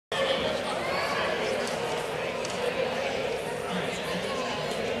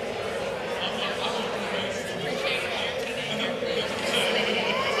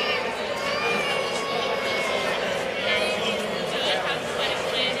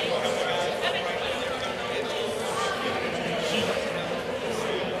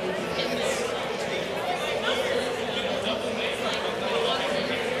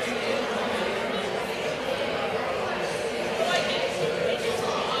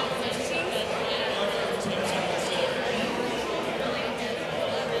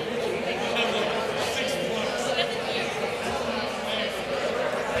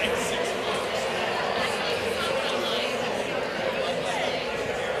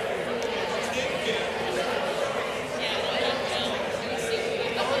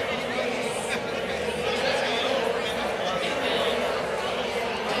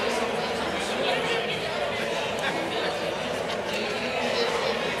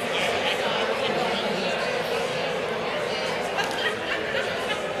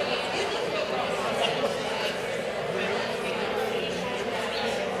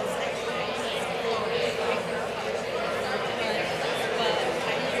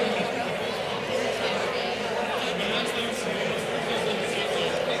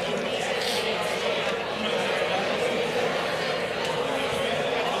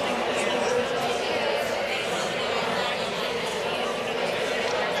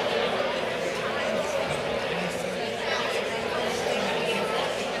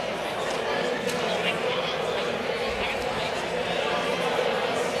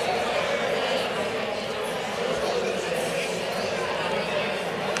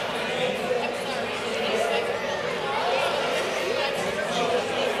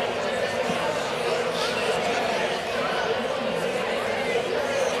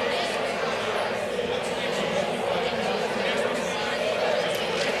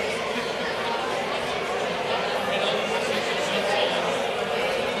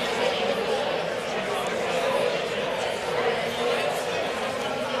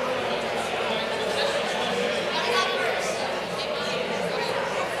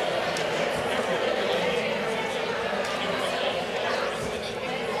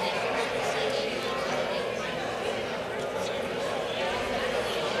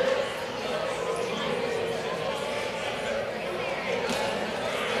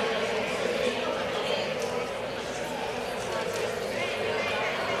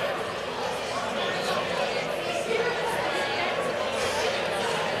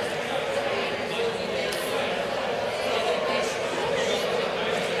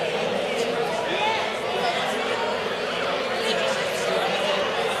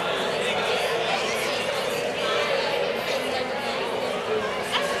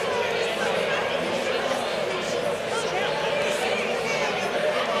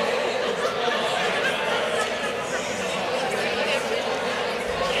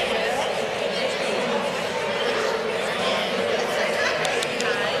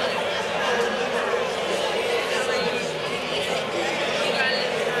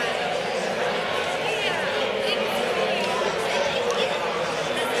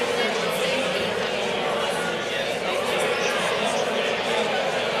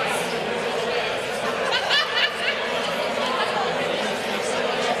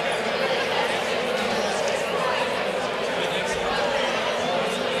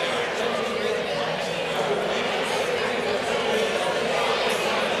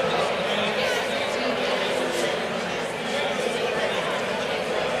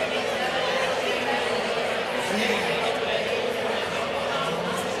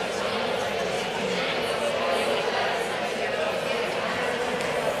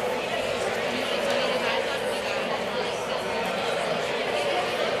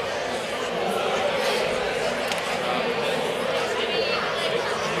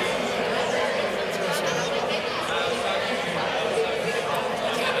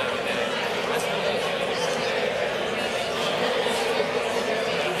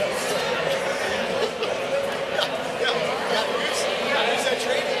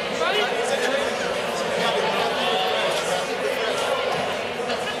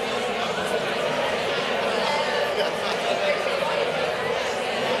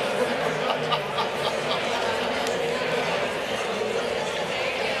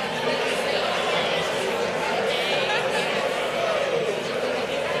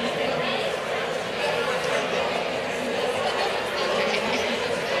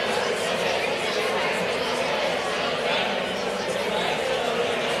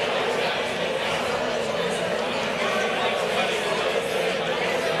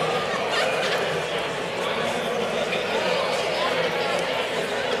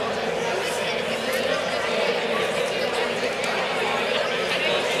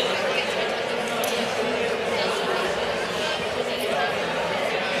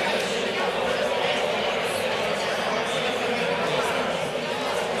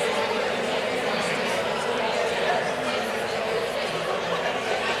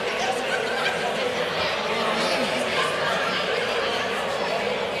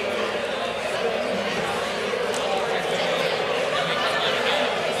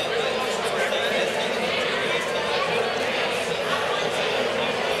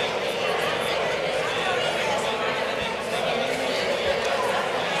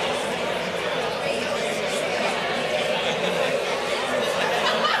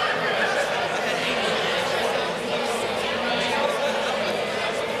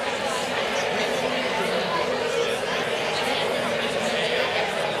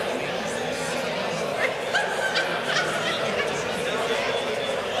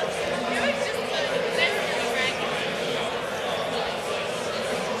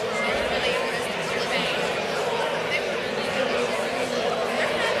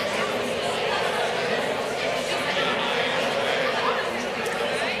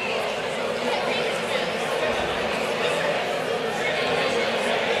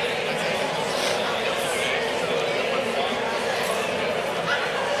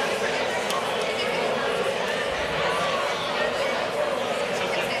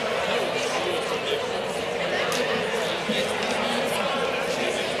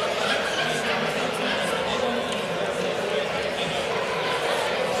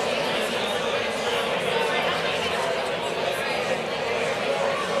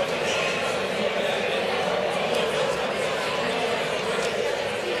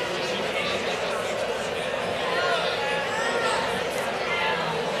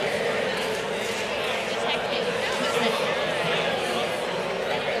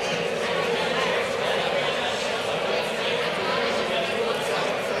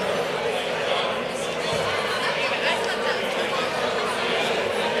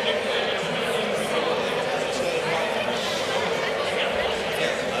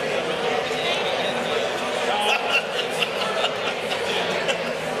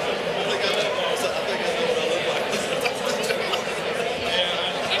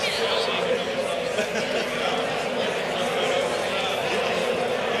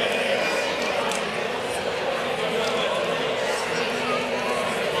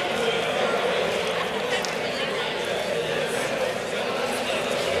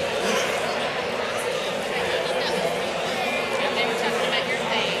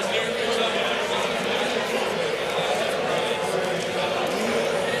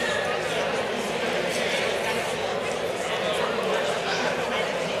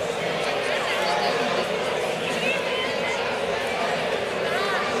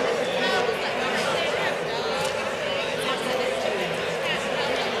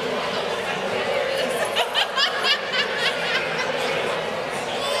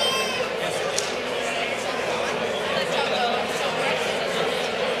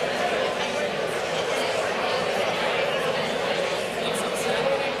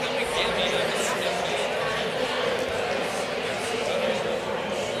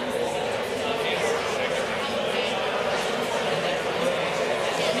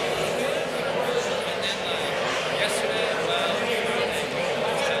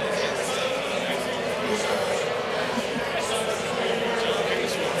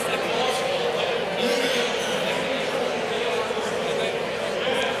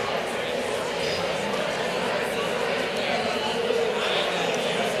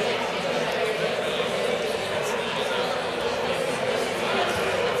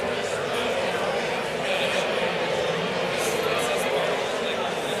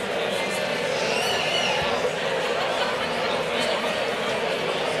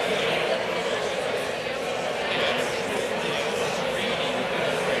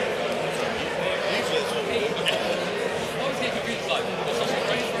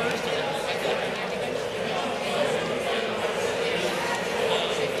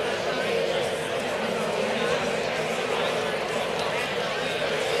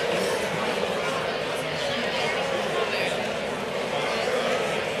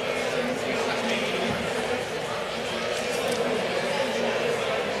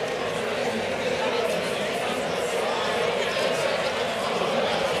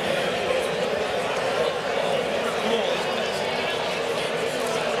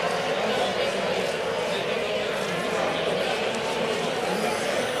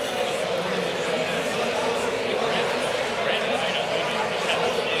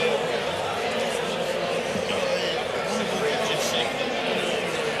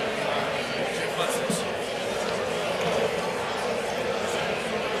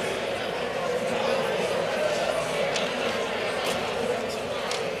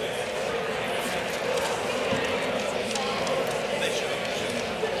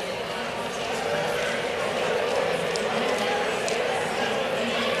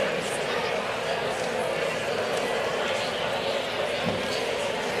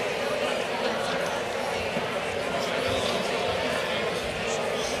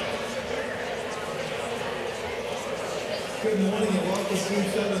Good morning and welcome to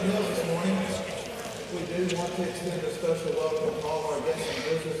Seven Hills this morning. We do want to extend a special welcome to all our guests and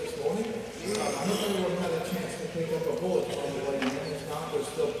visitors this morning. I hope everyone had a chance to pick up a bulletin on the way in. If not, there's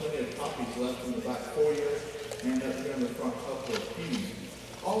still plenty of copies left in the back foyer and up here in the front couple of pews.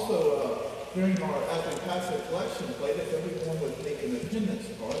 Also, during after we pass the collection plate, if everyone would take an attendance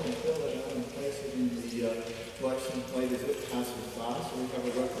card and fill it out and place it in the collection plate as it passes by, so we have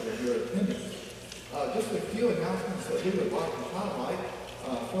a record of your attendance. Just a few announcements that we would like to highlight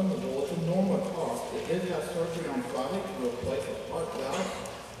from the bulletin. Norma Cost did have surgery on Friday to replace a heart valve.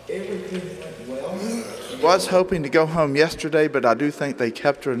 Everything went well. She was hoping to go home yesterday, but I do think they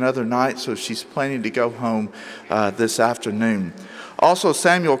kept her another night, so she's planning to go home this afternoon. Also,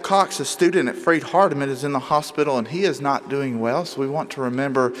 Samuel Cox, a student at Freed Hardeman, is in the hospital, and he is not doing well, so we want to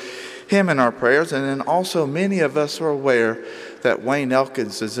remember him in our prayers. And then also, many of us are aware that Wayne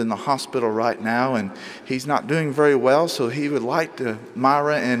Elkins is in the hospital right now, and he's not doing very well, so he would like to,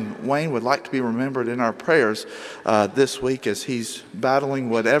 Myra and Wayne would like to be remembered in our prayers this week as he's battling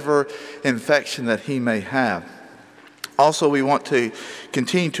whatever infection that he may have. Also, we want to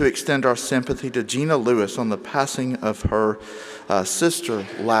continue to extend our sympathy to Gina Lewis on the passing of her sister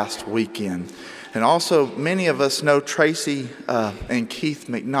last weekend. And also, many of us know Tracy and Keith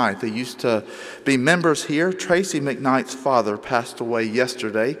McKnight. They used to be members here. Tracy McKnight's father passed away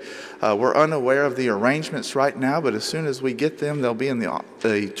yesterday. We're unaware of the arrangements right now, but as soon as we get them, they'll be in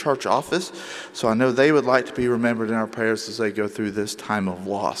the church office. So I know they would like to be remembered in our prayers as they go through this time of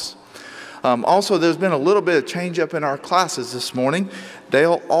loss. Also, there's been a little bit of change up in our classes this morning.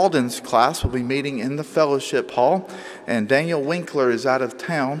 Dale Alden's class will be meeting in the fellowship hall, and Daniel Winkler is out of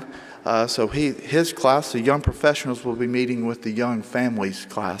town. So his class, the young professionals, will be meeting with the young families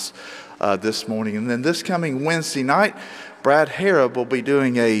class this morning. And then this coming Wednesday night, Brad Harrop will be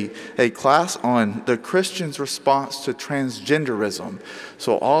doing a class on the Christian's response to transgenderism.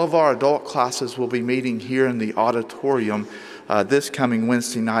 So all of our adult classes will be meeting here in the auditorium this coming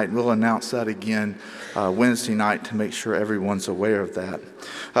Wednesday night. We'll announce that again Wednesday night to make sure everyone's aware of that.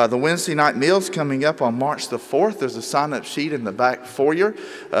 The Wednesday night meal's coming up on March the 4th. There's a sign-up sheet in the back foyer.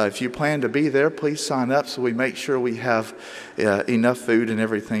 If you plan to be there, please sign up so we make sure we have enough food and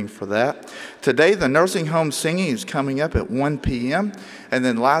everything for that. Today, the nursing home singing is coming up at 1 p.m. and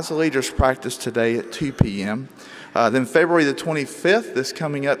then Liza Leaders practice today at 2 p.m. Then February the 25th, this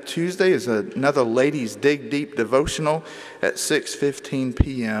coming up Tuesday, is another Ladies Dig Deep devotional at 6:15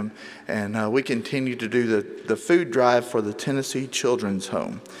 p.m. And we continue to do the food drive for the Tennessee Children's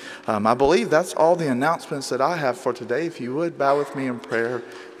Home. I believe that's all the announcements that I have for today. If you would, bow with me in prayer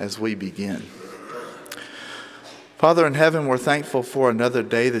as we begin. Father in heaven, we're thankful for another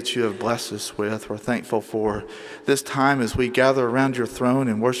day that you have blessed us with. We're thankful for this time as we gather around your throne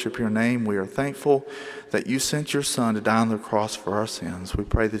and worship your name. We are thankful that you sent your Son to die on the cross for our sins. We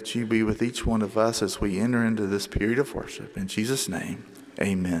pray that you be with each one of us as we enter into this period of worship. In Jesus' name,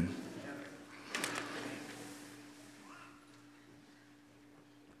 amen.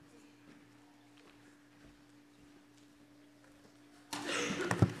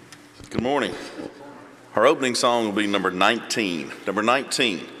 Good morning. Our opening song will be number 19. Number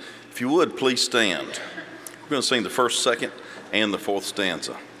 19. If you would, please stand. We're going to sing the first, second, and the fourth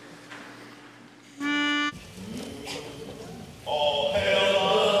stanza.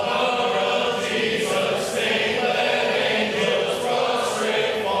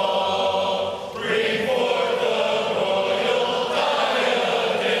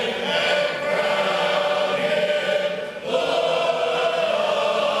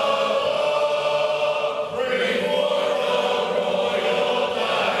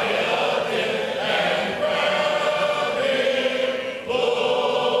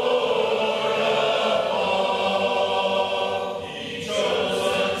 Lord.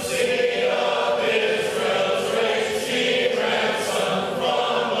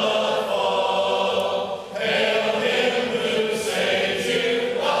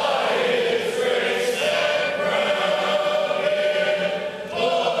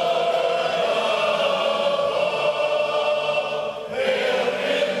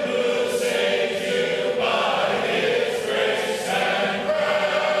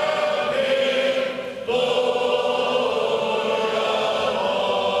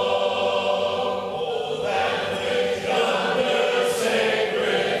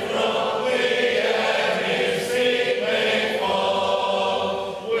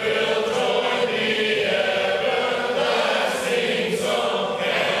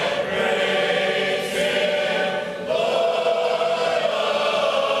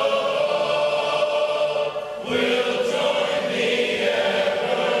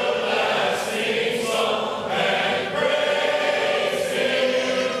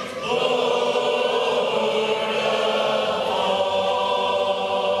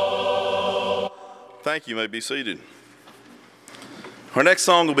 thank you. You may be seated. Our next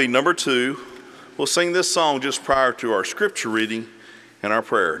song will be number 2. We'll sing this song just prior to our scripture reading and our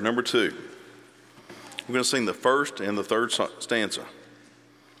prayer. Number 2. We're going to sing the first and the third stanza.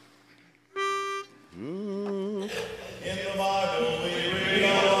 In the Bible we read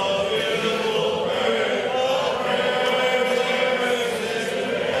all beautiful prayer,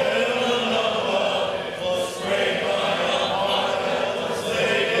 heaven above was prayed by a heart that was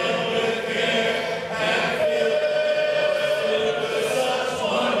laden with care and filled with such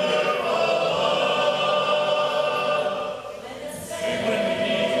wonderful love. When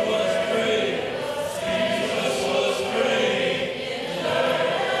he was praying, Jesus was praying in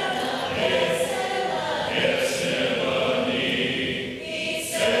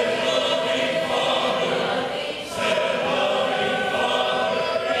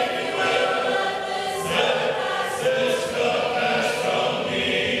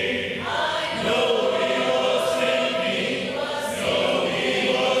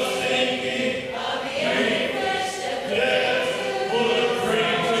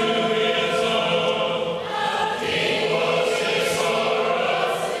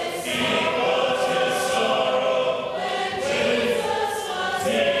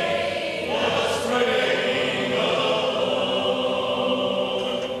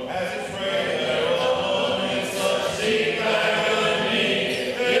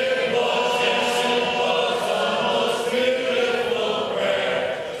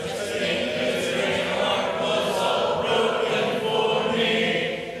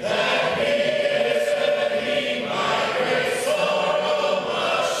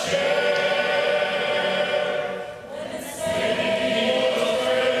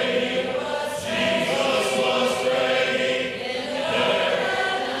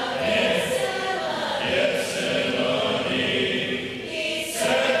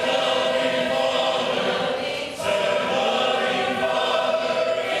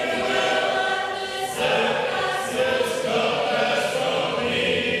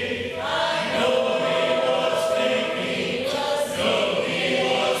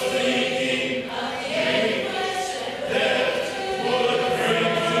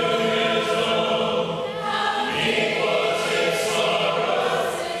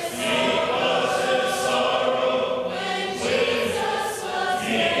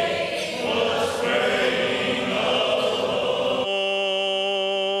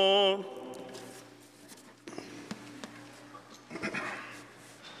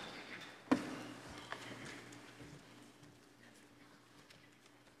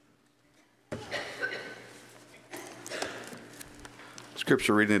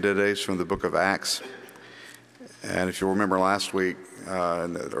Scripture reading today is from the book of Acts. And if you remember last week,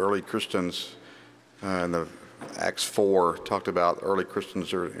 in the early Christians, in the Acts 4, talked about early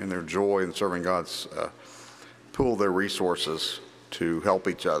Christians are in their joy in serving God's pool their resources to help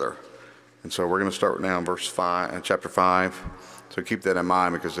each other. And so we're going to start now in chapter 5. So keep that in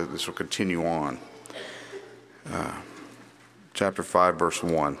mind because this will continue on. Chapter 5, verse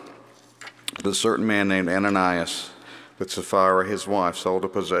 1. A certain man named Ananias, with Sapphira his wife, sold a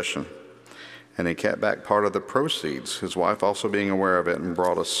possession, and he kept back part of the proceeds, his wife also being aware of it, and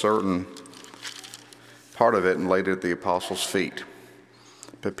brought a certain part of it and laid it at the apostles' feet.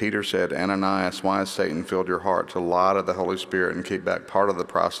 But Peter said, Ananias, why has Satan filled your heart to lie to the Holy Spirit and keep back part of the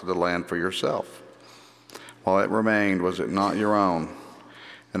price of the land for yourself? While it remained, was it not your own?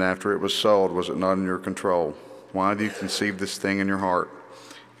 And after it was sold, was it not in your control? Why do you conceive this thing in your heart?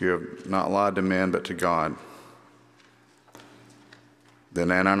 You have not lied to men, but to God. Then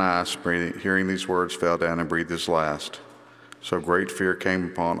Ananias, hearing these words, fell down and breathed his last. So great fear came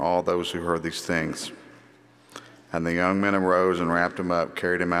upon all those who heard these things. And the young men arose and wrapped him up,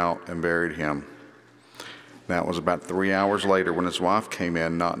 carried him out, and buried him. Now it was about 3 hours later when his wife came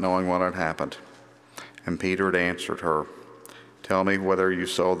in, not knowing what had happened. And Peter had answered her, Tell me whether you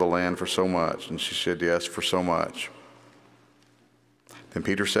sold the land for so much. And she said, Yes, for so much. Then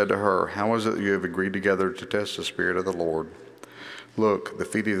Peter said to her, How is it that you have agreed together to test the Spirit of the Lord? Look, the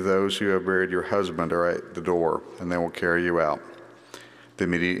feet of those who have buried your husband are at the door, and they will carry you out.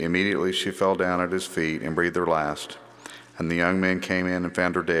 Then immediately she fell down at his feet and breathed her last. And the young men came in and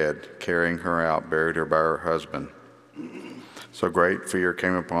found her dead, carrying her out, buried her by her husband. So great fear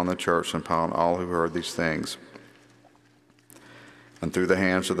came upon the church and upon all who heard these things. And through the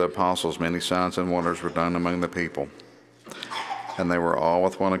hands of the apostles many signs and wonders were done among the people. And they were all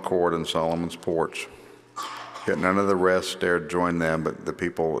with one accord in Solomon's porch. Yet none of the rest dared join them, but the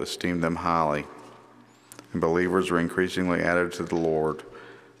people esteemed them highly. And believers were increasingly added to the Lord,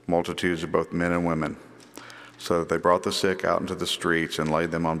 multitudes of both men and women. So that they brought the sick out into the streets and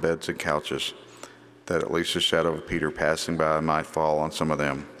laid them on beds and couches, that at least the shadow of Peter passing by might fall on some of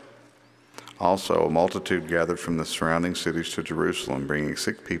them. Also, a multitude gathered from the surrounding cities to Jerusalem, bringing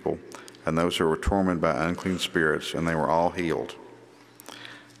sick people and those who were tormented by unclean spirits, and they were all healed.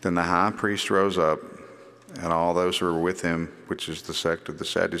 Then the high priest rose up, and all those who were with him, which is the sect of the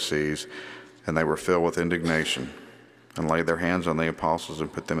Sadducees, and they were filled with indignation, and laid their hands on the apostles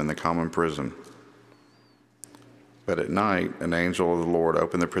and put them in the common prison. But at night an angel of the Lord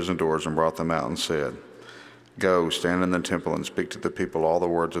opened the prison doors and brought them out and said, "Go, stand in the temple and speak to the people all the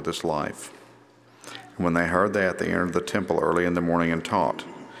words of this life." And when they heard that, they entered the temple early in the morning and taught.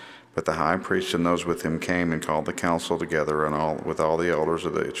 But the high priest and those with him came and called the council together with all the elders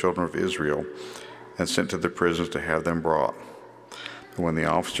of the children of Israel, and sent to the prisons to have them brought. And when the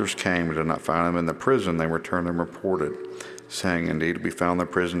officers came and did not find them in the prison, they returned and reported, saying, "Indeed, we found the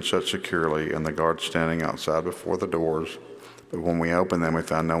prison shut securely, and the guards standing outside before the doors. But when we opened them, we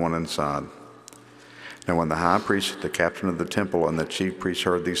found no one inside." Now when the high priest, the captain of the temple, and the chief priests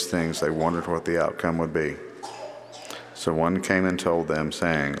heard these things, they wondered what the outcome would be. So one came and told them,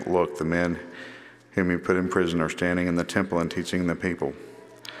 saying, "Look, the men whom you put in prison are standing in the temple and teaching the people."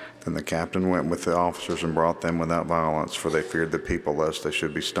 Then the captain went with the officers and brought them without violence, for they feared the people, lest they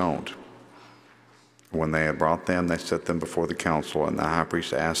should be stoned. When they had brought them, they set them before the council, and the high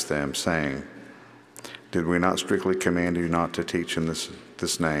priest asked them, saying, "Did we not strictly command you not to teach in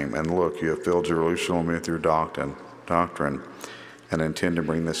this name? And look, you have filled Jerusalem with your doctrine, and intend to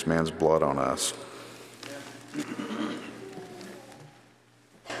bring this man's blood on us."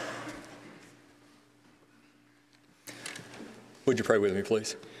 Would you pray with me,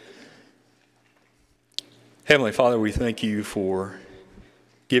 please? Heavenly Father, we thank you for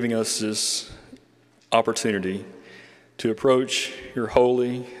giving us this opportunity to approach your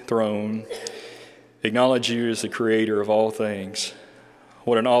holy throne, acknowledge you as the creator of all things.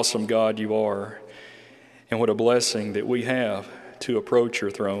 What an awesome God you are, and what a blessing that we have to approach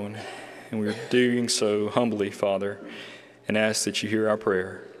your throne. And we're doing so humbly, Father, and ask that you hear our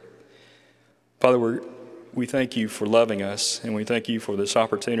prayer. Father, we thank you for loving us, and we thank you for this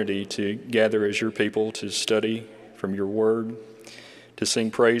opportunity to gather as your people to study from your word, to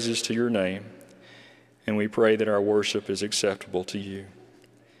sing praises to your name, and we pray that our worship is acceptable to you.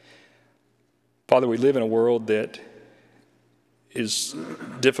 Father, we live in a world that is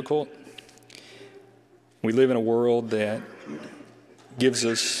difficult. We live in a world that gives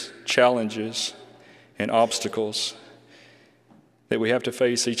us challenges and obstacles that we have to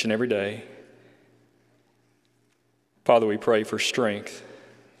face each and every day. Father, we pray for strength.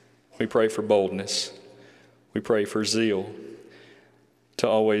 We pray for boldness. We pray for zeal to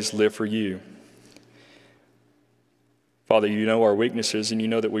always live for you. Father, you know our weaknesses and you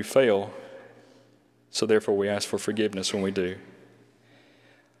know that we fail, so therefore we ask for forgiveness when we do.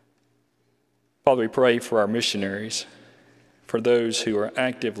 Father, we pray for our missionaries, for those who are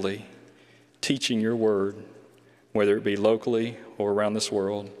actively teaching your word, whether it be locally or around this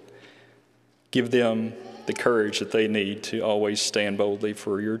world. Give them the courage that they need to always stand boldly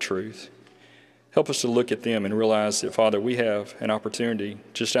for your truth. Help us to look at them and realize that, Father, we have an opportunity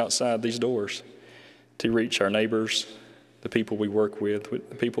just outside these doors to reach our neighbors, the people we work with,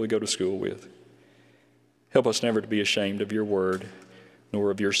 the people we go to school with. Help us never to be ashamed of your word, nor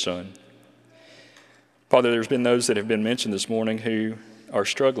of your Son. Father, there's been those that have been mentioned this morning who are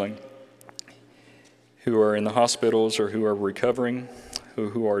struggling, who are in the hospitals or who are recovering,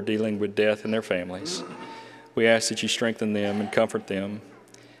 who are dealing with death in their families. We ask that you strengthen them and comfort them.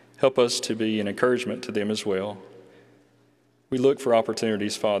 Help us to be an encouragement to them as well. We look for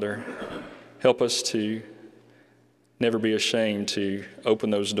opportunities, Father. Help us to never be ashamed to open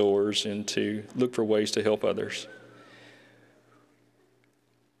those doors and to look for ways to help others.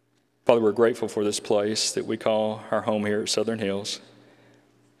 Father, we're grateful for this place that we call our home here at Southern Hills.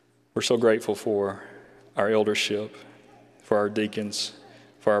 We're so grateful for our eldership, for our deacons,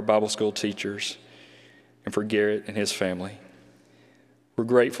 for our Bible school teachers, and for Garrett and his family. We're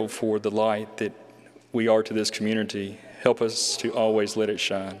grateful for the light that we are to this community. Help us to always let it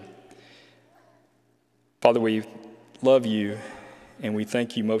shine. Father, we love you, and we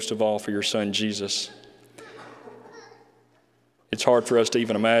thank you most of all for your Son, Jesus. It's hard for us to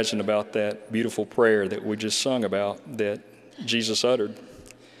even imagine about that beautiful prayer that we just sung about that Jesus uttered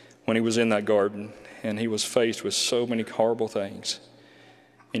when he was in that garden and he was faced with so many horrible things,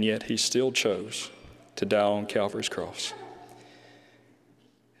 and yet he still chose to die on Calvary's cross.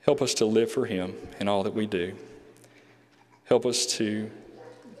 Help us to live for him in all that we do. Help us to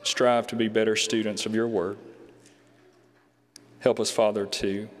strive to be better students of your word. Help us, Father,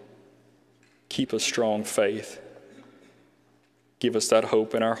 to keep a strong faith. Give us that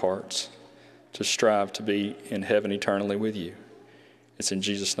hope in our hearts to strive to be in heaven eternally with you. It's in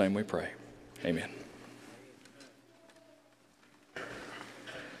Jesus' name we pray. Amen.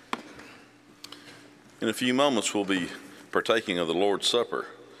 In a few moments, we'll be partaking of the Lord's Supper.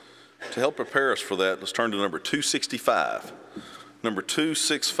 To help prepare us for that, let's turn to number 265. Number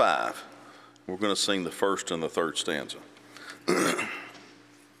 265. We're going to sing the first and the third stanza.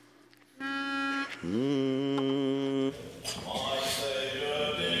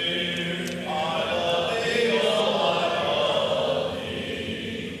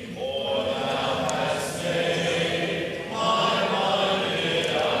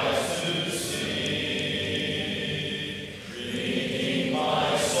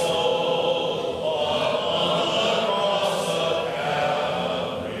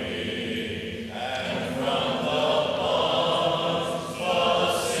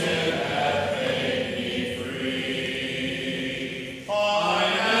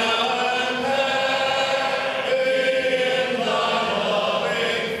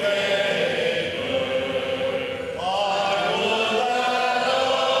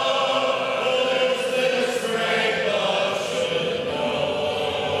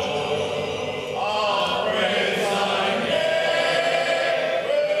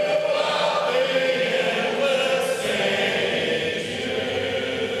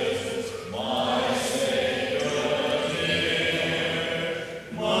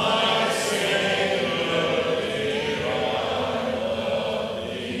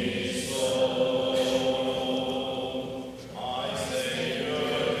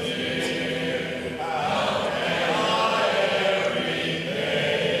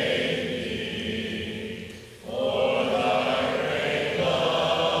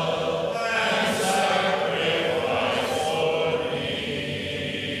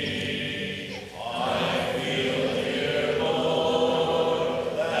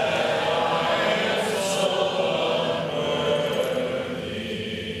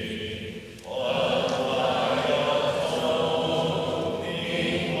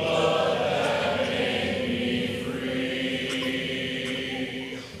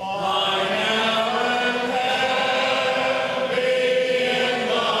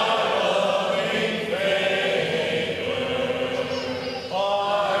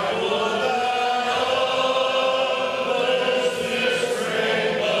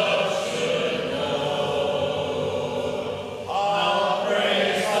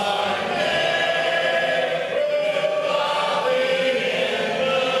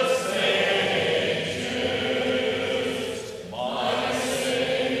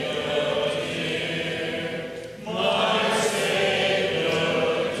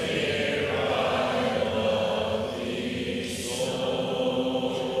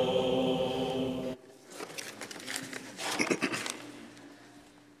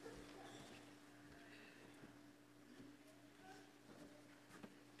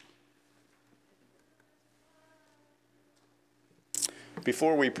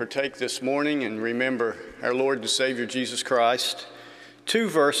 Before we partake this morning and remember our Lord and Savior Jesus Christ, 2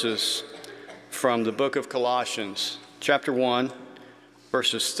 verses from the book of Colossians, chapter 1,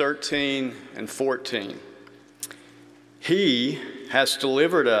 verses 13 and 14. He has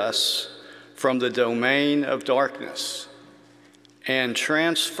delivered us from the domain of darkness and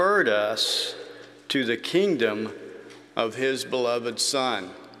transferred us to the kingdom of his beloved Son,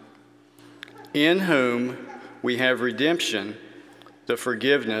 in whom we have redemption, the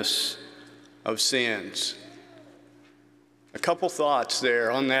forgiveness of sins. A couple thoughts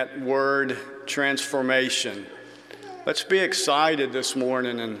there on that word transformation. Let's be excited this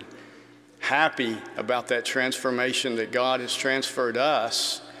morning and happy about that transformation that God has transferred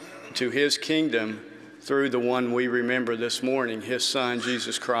us to his kingdom through the one we remember this morning, his Son,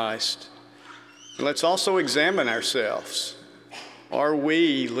 Jesus Christ. And let's also examine ourselves. Are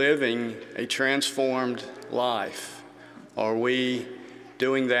we living a transformed life? Are we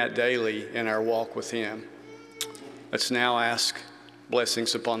doing that daily in our walk with him? Let's now ask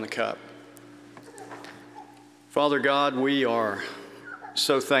blessings upon the cup. Father God, we are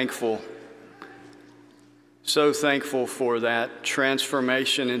so thankful for that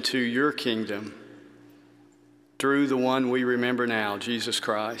transformation into your kingdom through the one we remember now, Jesus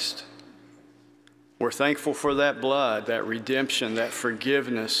Christ. We're thankful for that blood, that redemption, that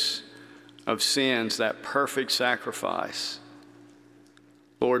forgiveness of sins, that perfect sacrifice.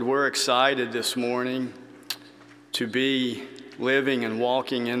 Lord, we're excited this morning to be living and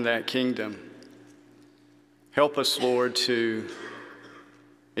walking in that kingdom. Help us, Lord, to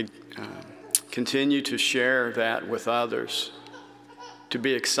continue to share that with others, to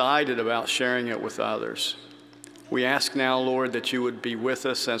be excited about sharing it with others. We ask now, Lord, that you would be with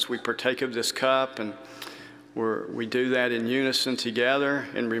us as we partake of this cup, and we do that in unison together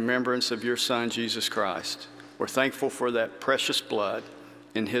in remembrance of your Son, Jesus Christ. We're thankful for that precious blood.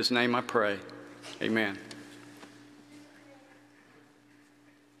 In his name I pray. Amen.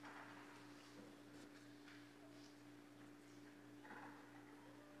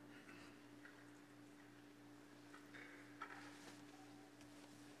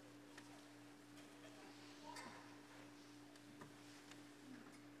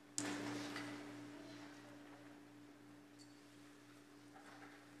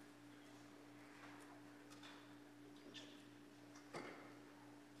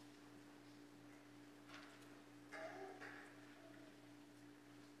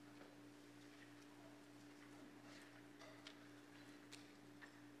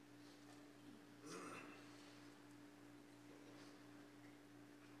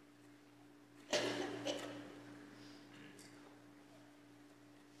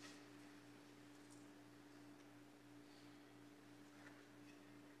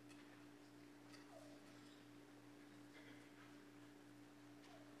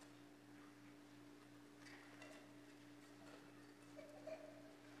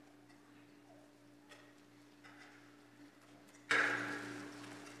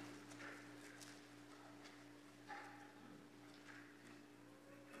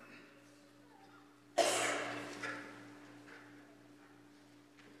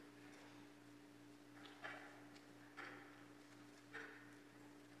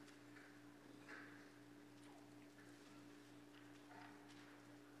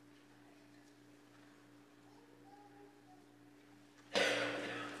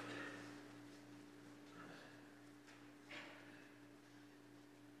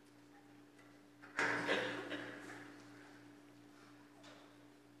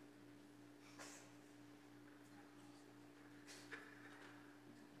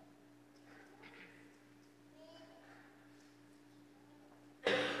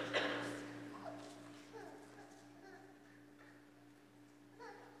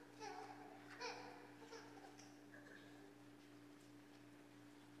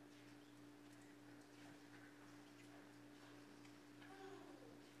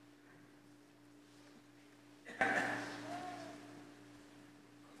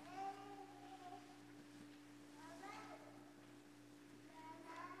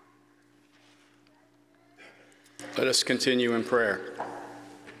 Let us continue in prayer.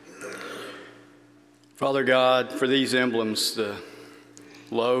 Father God, for these emblems, the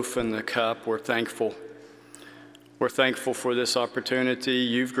loaf and the cup, we're thankful. We're thankful for this opportunity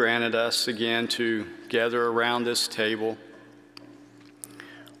you've granted us again to gather around this table.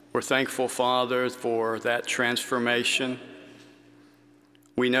 We're thankful, Father, for that transformation.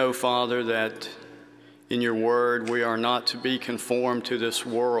 We know, Father, that in your word we are not to be conformed to this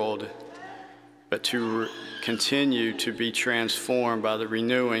world, but to continue to be transformed by the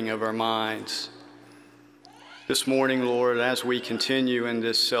renewing of our minds. This morning, Lord, as we continue in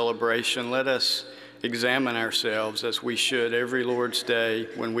this celebration, let us examine ourselves as we should every Lord's Day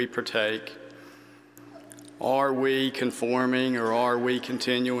when we partake. Are we conforming, or are we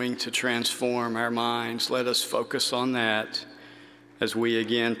continuing to transform our minds? Let us focus on that as we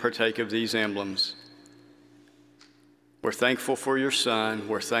again partake of these emblems. We're thankful for your Son.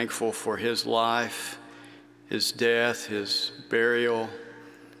 We're thankful for his life, his death, his burial,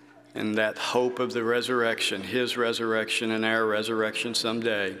 and that hope of the resurrection, his resurrection and our resurrection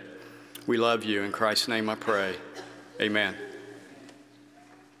someday. We love you. In Christ's name I pray. Amen.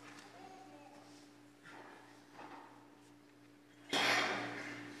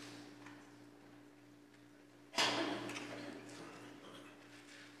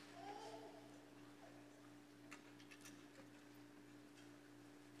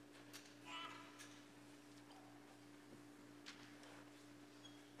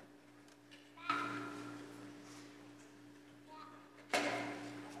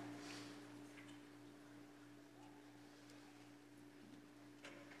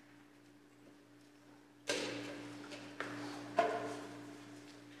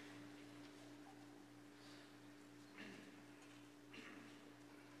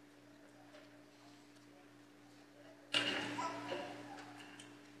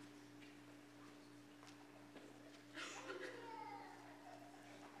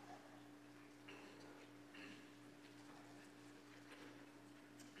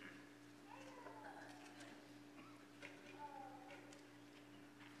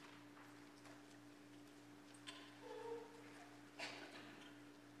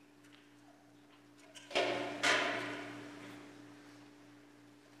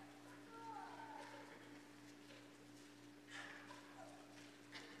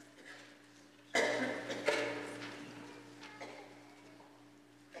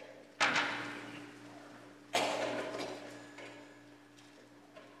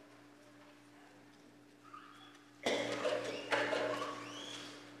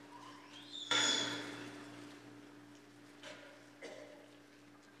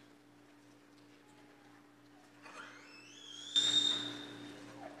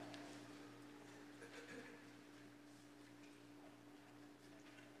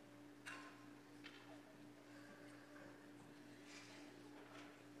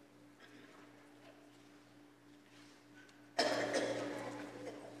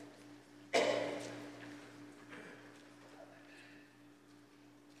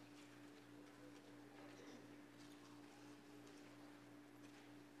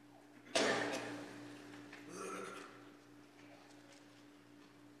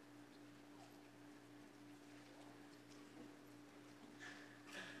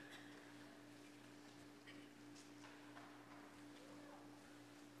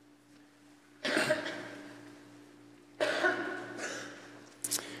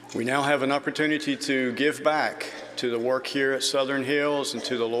 We now have an opportunity to give back to the work here at Southern Hills and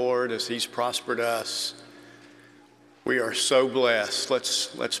to the Lord as He's prospered us. We are so blessed.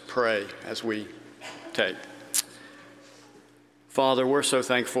 Let's pray as we take. Father, we're so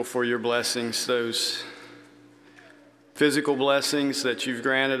thankful for your blessings, those physical blessings that you've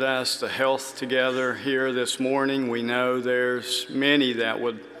granted us, the health together here this morning. We know there's many that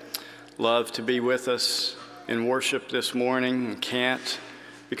would love to be with us in worship this morning and can't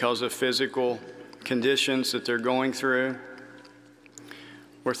because of physical conditions that they're going through.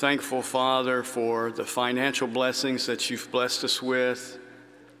 We're thankful, Father, for the financial blessings that you've blessed us with.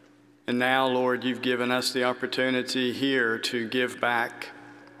 And now, Lord, you've given us the opportunity here to give back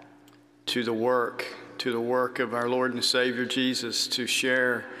to the work of our Lord and Savior Jesus, to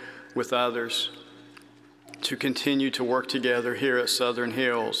share with others, to continue to work together here at Southern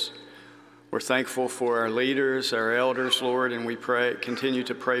Hills. We're thankful for our leaders, our elders, Lord, and we continue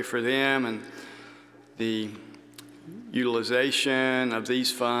to pray for them and the utilization of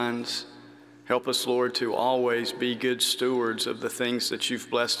these funds. Help us, Lord, to always be good stewards of the things that you've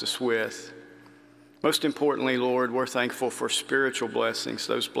blessed us with. Most importantly, Lord, we're thankful for spiritual blessings,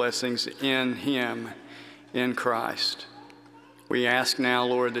 those blessings in Him, in Christ. We ask now,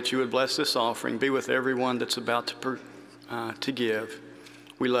 Lord, that you would bless this offering, be with everyone that's about to give.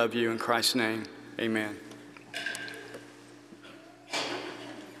 We love you in Christ's name. Amen.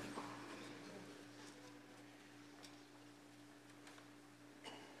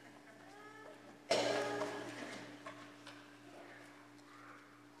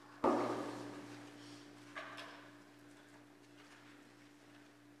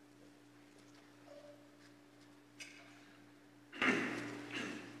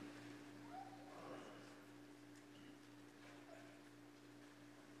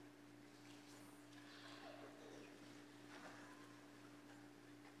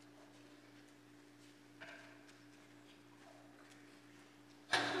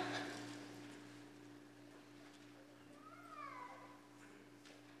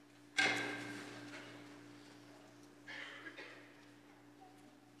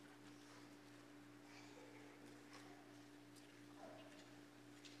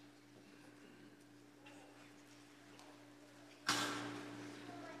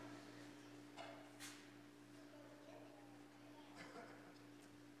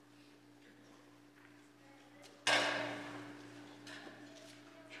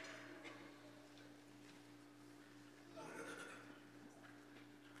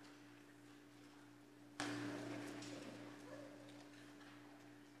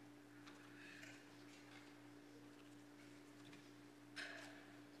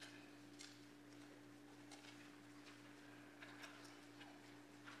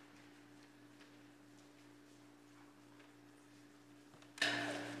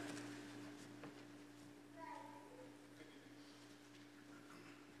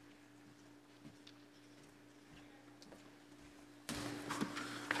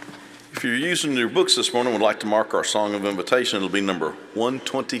 If you're using your books this morning and would like to mark our song of invitation, it'll be number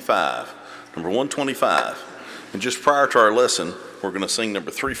 125. Number 125. And just prior to our lesson, we're going to sing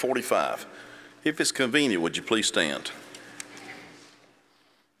number 345. If it's convenient, would you please stand?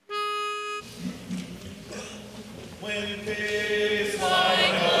 One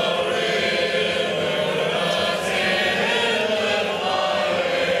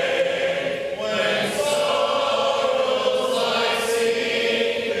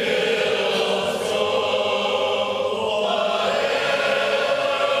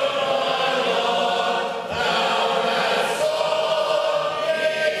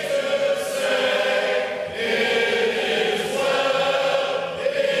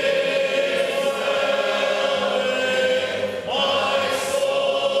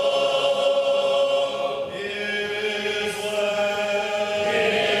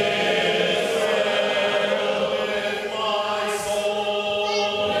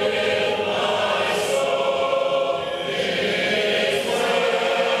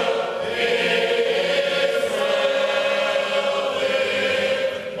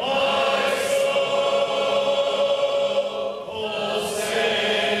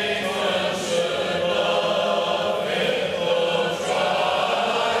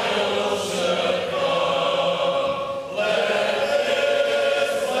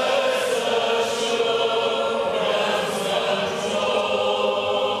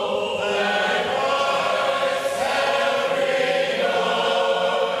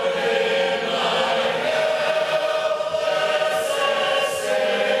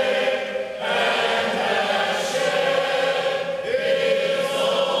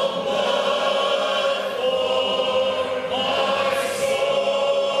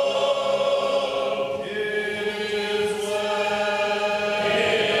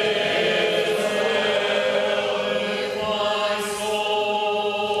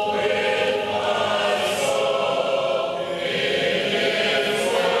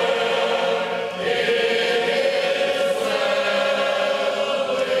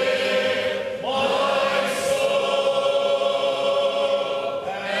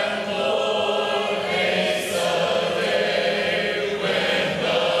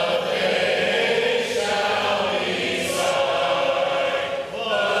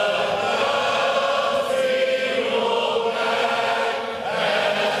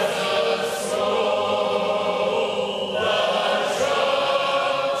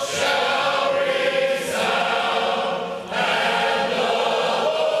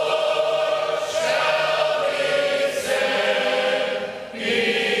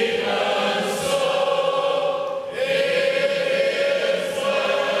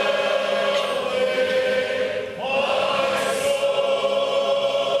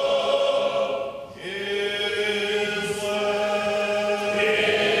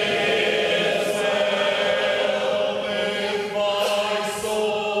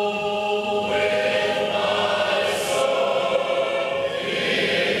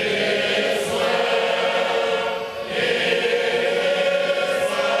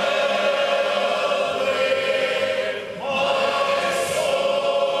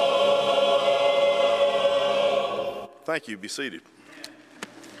Thank you. Be seated.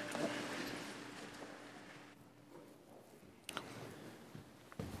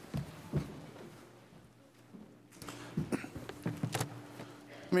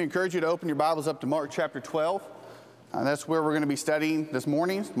 Let me encourage you to open your Bibles up to Mark chapter 12. That's where we're going to be studying this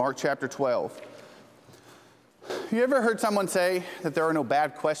morning, Mark chapter 12. You ever heard someone say that there are no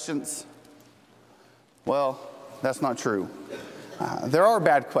bad questions? Well, that's not true. There are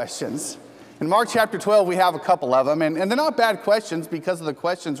bad questions. In Mark chapter 12, we have a couple of them, and they're not bad questions because of the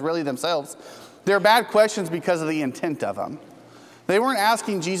questions really themselves. They're bad questions because of the intent of them. They weren't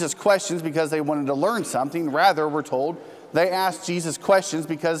asking Jesus questions because they wanted to learn something. Rather, we're told, they asked Jesus questions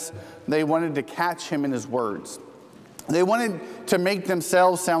because they wanted to catch him in his words. They wanted to make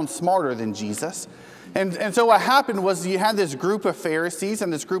themselves sound smarter than Jesus. And so what happened was you had this group of Pharisees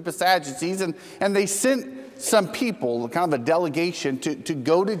and this group of Sadducees, and they sent some people, kind of a delegation, to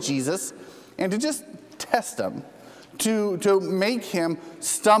go to Jesus and to just test him, to make him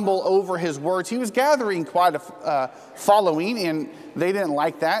stumble over his words. He was gathering quite a following, and they didn't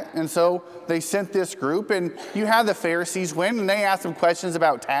like that. And so they sent this group, and you had the Pharisees win, and they asked them questions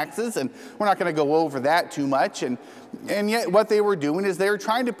about taxes, and we're not going to go over that too much. And yet what they were doing is they were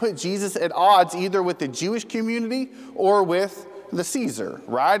trying to put Jesus at odds either with the Jewish community or with the Caesar,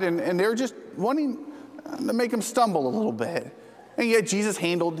 right? And they're just wanting to make him stumble a little bit. And yet Jesus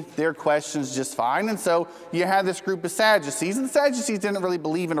handled their questions just fine. And so you had this group of Sadducees, and the Sadducees didn't really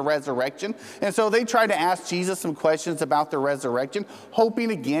believe in a resurrection. And so they tried to ask Jesus some questions about the resurrection,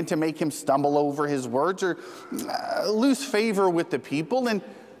 hoping again to make him stumble over his words or lose favor with the people. And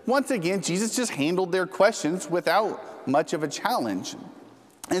once again, Jesus just handled their questions without much of a challenge.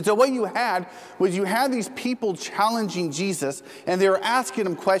 And so what you had was you had these people challenging Jesus, and they were asking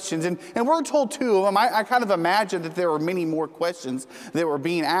him questions. And we're told two of them. I kind of imagine that there were many more questions that were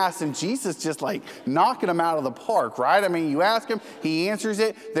being asked, and Jesus just like knocking them out of the park, right? I mean, you ask him, he answers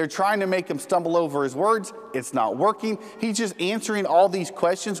it. They're trying to make him stumble over his words. It's not working. He's just answering all these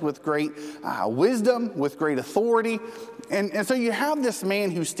questions with great wisdom, with great authority. And so you have this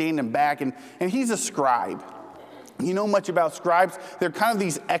man who's standing back, and he's a scribe. You know much about scribes? They're kind of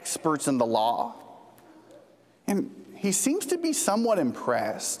these experts in the law. And he seems to be somewhat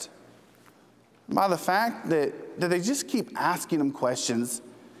impressed by the fact that they just keep asking him questions.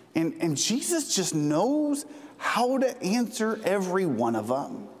 And Jesus just knows how to answer every one of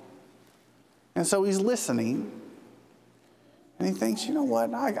them. And so he's listening. And he thinks, you know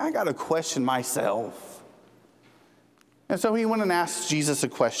what? I got to question myself. And so he went and asked Jesus a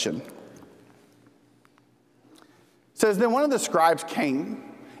question. It says, then one of the scribes came,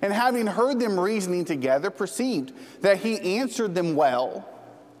 and having heard them reasoning together, perceived that he answered them well,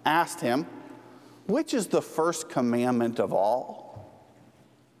 asked him, which is the first commandment of all?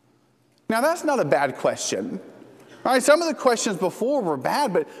 Now that's not a bad question. All right, some of the questions before were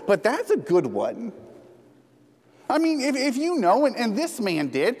bad, but that's a good one. I mean, if you know, and this man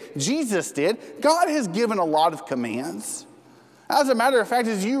did, Jesus did, God has given a lot of commands. As a matter of fact,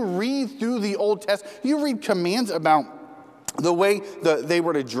 as you read through the Old Testament, you read commands about the way they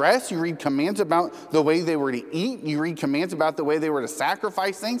were to dress. You read commands about the way they were to eat. You read commands about the way they were to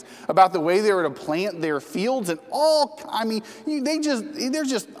sacrifice things, about the way they were to plant their fields, and all. I mean, there's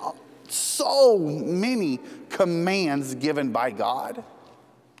just so many commands given by God.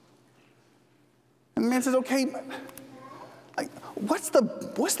 And the man says, "Okay, like, what's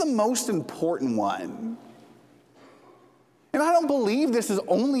the most important one?" And I don't believe this is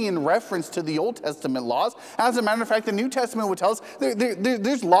only in reference to the Old Testament laws. As a matter of fact, the New Testament would tell us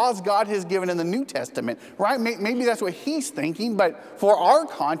there's laws God has given in the New Testament, right? Maybe that's what he's thinking, but for our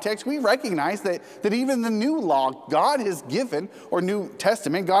context, we recognize that even the new law God has given, or New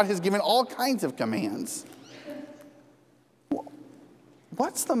Testament, God has given all kinds of commands.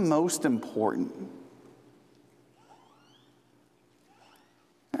 What's the most important?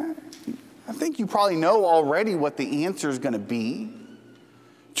 I think you probably know already what the answer is going to be.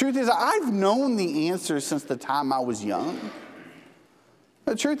 Truth is, I've known the answer since the time I was young.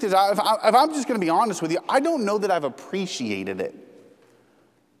 The truth is, if I'm just going to be honest with you, I don't know that I've appreciated it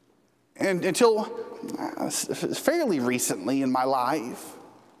until fairly recently in my life.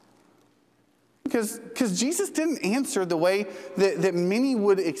 Because Jesus didn't answer the way that many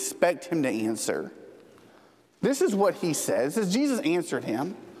would expect him to answer. This is what he says, as Jesus answered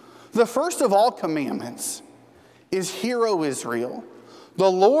him. The first of all commandments is, Hear, O Israel,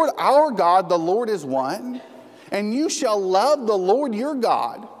 the Lord our God, the Lord is one, and you shall love the Lord your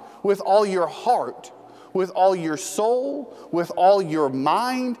God with all your heart, with all your soul, with all your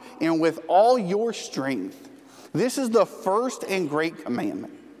mind, and with all your strength. This is the first and great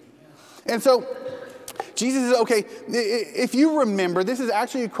commandment. And so Jesus says, okay, if you remember, this is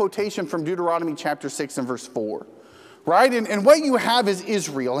actually a quotation from Deuteronomy chapter 6 and verse 4. Right? And what you have is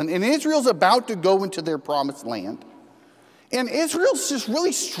Israel. And Israel's about to go into their promised land. And Israel's just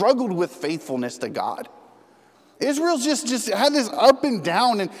really struggled with faithfulness to God. Israel's just had this up and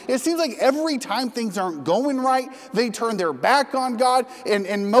down, and it seems like every time things aren't going right, they turn their back on God,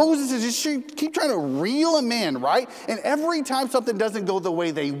 and Moses is just keep trying to reel them in, right? And every time something doesn't go the way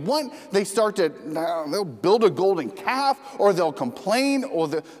they want, they start to, they'll build a golden calf, or they'll complain, or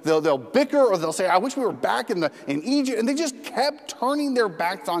they'll bicker, or they'll say, I wish we were back in Egypt, and they just kept turning their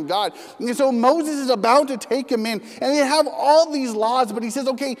backs on God. And so Moses is about to take them in, and they have all these laws, but he says,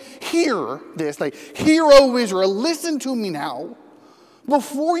 okay, hear this, like, hear, O Israel, listen to me now.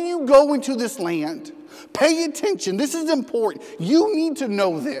 Before you go into this land, pay attention. This is important. You need to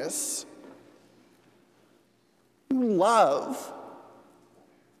know this. Love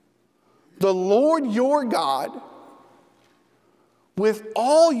the Lord your God with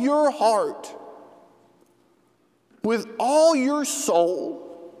all your heart, with all your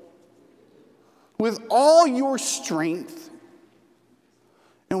soul, with all your strength,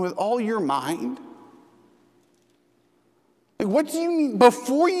 and with all your mind. Like, what do you need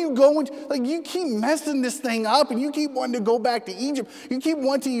before you go into, like, you keep messing this thing up and you keep wanting to go back to Egypt. You keep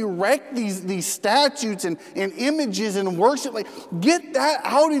wanting to erect these statues and images and worship. Like, get that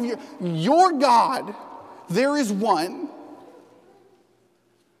out of your God. There is one.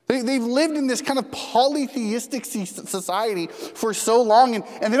 They've lived in this kind of polytheistic society for so long,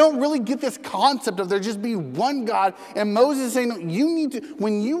 and they don't really get this concept of there just being one God. And Moses is saying, no, you need to,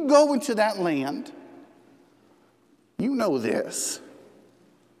 when you go into that land, you know this.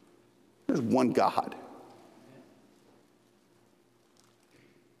 There's one God.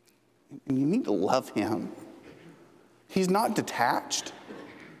 And you need to love him. He's not detached.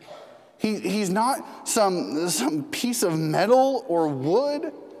 He's not some piece of metal or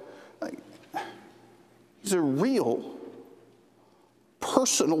wood. Like, he's a real,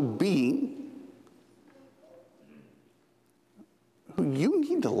 personal being who you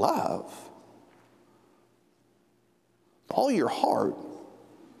need to love. All your heart,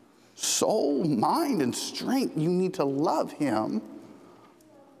 soul, mind, and strength, you need to love him.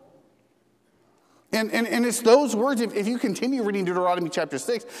 And it's those words, if you continue reading Deuteronomy chapter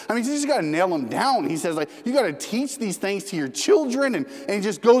 6, I mean, you just got to nail them down. He says, like, you got to teach these things to your children. And he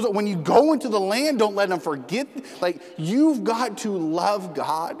just goes, when you go into the land, don't let them forget. Like, you've got to love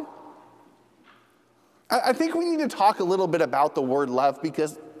God. I think we need to talk a little bit about the word love,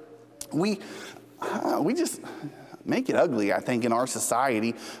 because we just make it ugly, I think, in our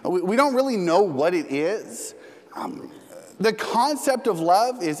society. We don't really know what it is. The concept of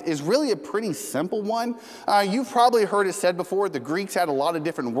love is really a pretty simple one. You've probably heard it said before, the Greeks had a lot of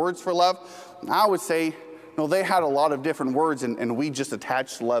different words for love. I would say, no, they had a lot of different words, and we just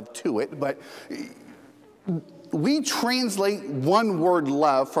attached love to it. But we translate one word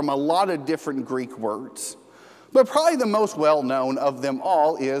love from a lot of different Greek words. But probably the most well-known of them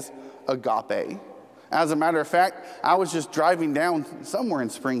all is agape. As a matter of fact, I was just driving down somewhere in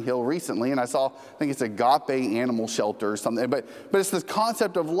Spring Hill recently, and I saw, I think it's Agape Animal Shelter or something, but it's this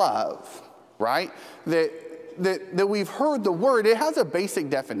concept of love, right? That we've heard the word. It has a basic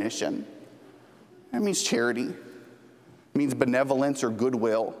definition. It means charity. It means benevolence or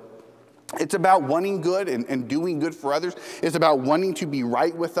goodwill. It's about wanting good and doing good for others. It's about wanting to be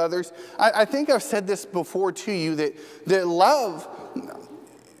right with others. I think I've said this before to you, that love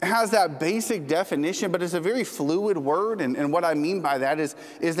has that basic definition, but it's a very fluid word. And what I mean by that is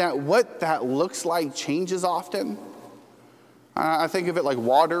that what that looks like changes often. I think of it like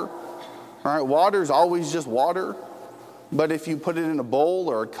water. All right, water is always just water. But if you put it in a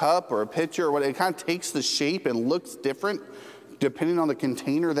bowl or a cup or a pitcher or what, it kind of takes the shape and looks different depending on the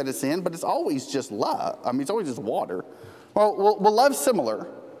container that it's in. But it's always just love. I mean, it's always just water. Well, love's similar,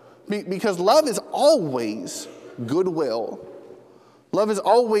 because love is always goodwill. Love is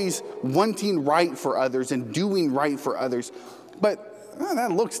always wanting right for others and doing right for others. But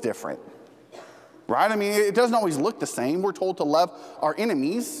that looks different, right? I mean, it doesn't always look the same. We're told to love our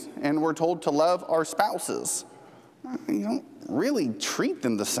enemies, and we're told to love our spouses. You don't really treat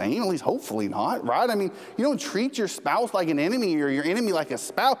them the same, at least hopefully not, right? I mean, you don't treat your spouse like an enemy or your enemy like a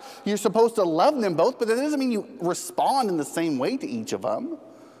spouse. You're supposed to love them both, but that doesn't mean you respond in the same way to each of them.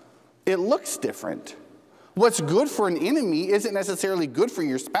 It looks different. What's good for an enemy isn't necessarily good for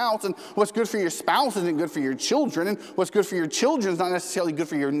your spouse, and what's good for your spouse isn't good for your children, and what's good for your children is not necessarily good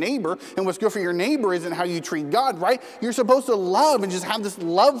for your neighbor, and what's good for your neighbor isn't how you treat God, right? You're supposed to love and just have this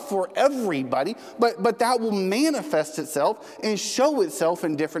love for everybody, but that will manifest itself and show itself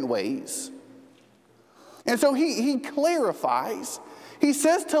in different ways. And so he clarifies. He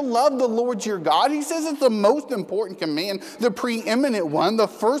says to love the Lord your God. He says it's the most important command, the preeminent one, the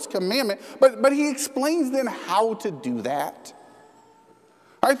first commandment. But he explains then how to do that.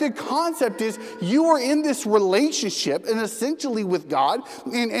 All right, the concept is you are in this relationship and essentially with God,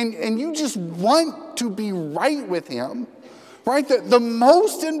 and you just want to be right with him. Right? The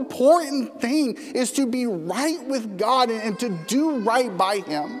most important thing is to be right with God and to do right by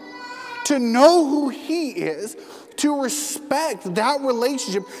him. To know who he is, to respect that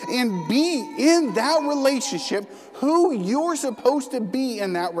relationship and be in that relationship who you're supposed to be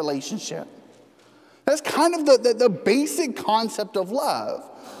in that relationship. That's kind of the basic concept of love.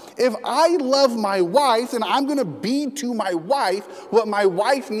 If I love my wife, then I'm going to be to my wife what my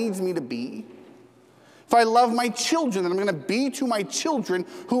wife needs me to be. If I love my children, then I'm going to be to my children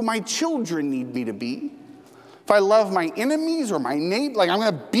who my children need me to be. If I love my enemies or my neighbor, I'm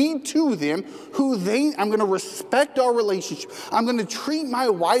going to be to them I'm going to respect our relationship. I'm going to treat my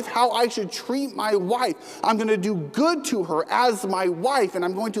wife how I should treat my wife. I'm going to do good to her as my wife, and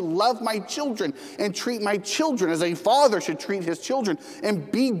I'm going to love my children and treat my children as a father should treat his children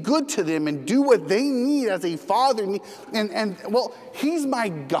and be good to them and do what they need as a father needs. And he's my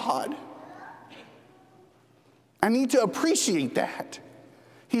God. I need to appreciate that.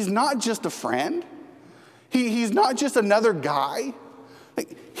 He's not just a friend. He's not just another guy.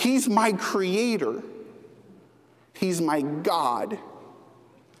 He's my creator. He's my God.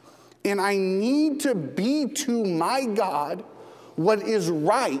 And I need to be to my God what is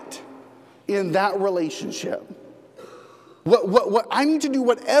right in that relationship. What I need to do,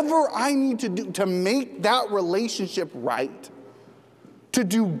 whatever I need to do to make that relationship right. To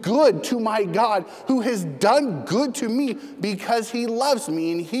do good to my God who has done good to me because he loves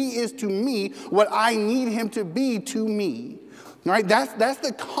me and he is to me what I need him to be to me. All right, that's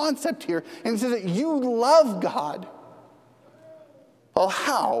the concept here. And it says that you love God. Well,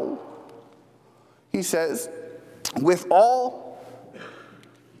 how? He says, with all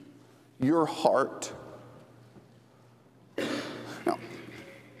your heart.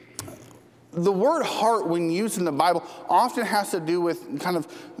 The word heart, when used in the Bible, often has to do with kind of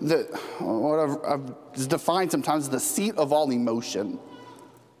what I've defined sometimes, the seat of all emotion.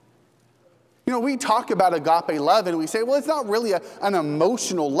 You know, we talk about agape love and we say, well, it's not really an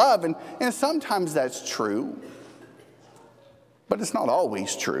emotional love. And sometimes that's true. But it's not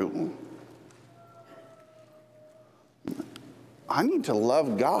always true. I need to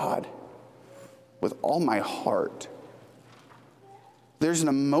love God with all my heart. There's an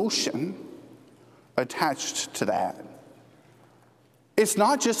emotion attached to that. It's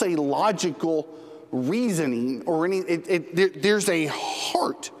not just a logical reasoning or there's a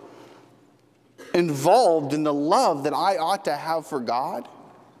heart involved in the love that I ought to have for God,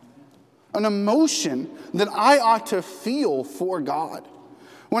 an emotion that I ought to feel for God.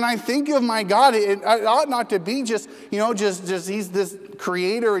 When I think of my God, it ought not to be just he's this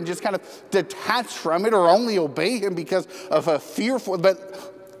creator and just kind of detached from it or only obey him because of a fearful,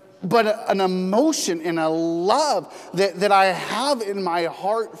 but an emotion and a love that I have in my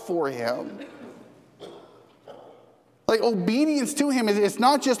heart for him. Like obedience to him, it's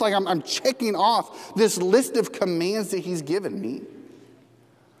not just like I'm checking off this list of commands that he's given me.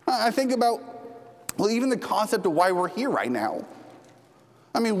 I think about, even the concept of why we're here right now.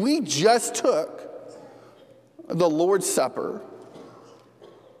 I mean, we just took the Lord's Supper.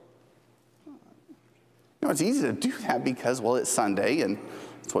 It's easy to do that because, it's Sunday and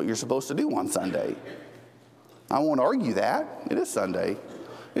it's what you're supposed to do on Sunday. I won't argue that. It is Sunday.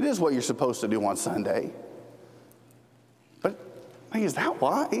 It is what you're supposed to do on Sunday. But is that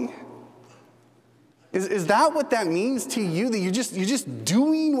why? Is that what that means to you? That you're just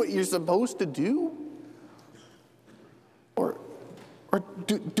doing what you're supposed to do? Or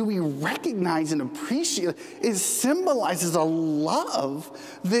do we recognize and appreciate it symbolizes a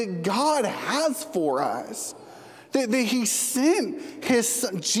love that God has for us? That he sent his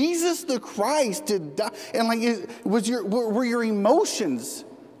son, Jesus the Christ, to die. And were your emotions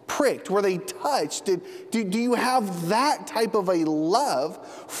pricked? Were they touched? Do you have that type of a love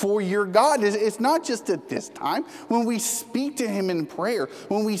for your God? It's not just at this time. When we speak to him in prayer,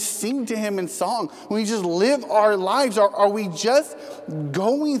 when we sing to him in song, when we just live our lives, are we just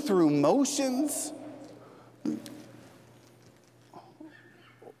going through motions?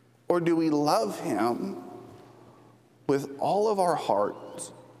 Or do we love him with all of our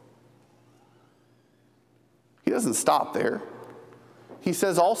hearts? He doesn't stop there. He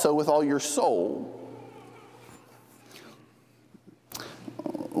says also with all your soul.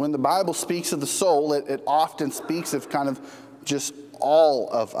 When the Bible speaks of the soul, it often speaks of kind of just all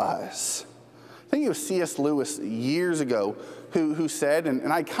of us. think it was C.S. Lewis years ago who said,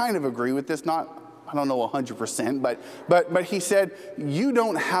 and I kind of agree with this, I don't know 100%, but he said, you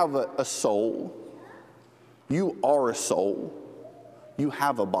don't have a soul. You are a soul. You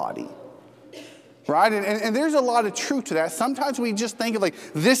have a body. Right? And there's a lot of truth to that. Sometimes we just think of like,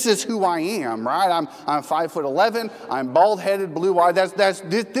 this is who I am, right? I'm 5'11", I'm bald-headed, blue-eyed,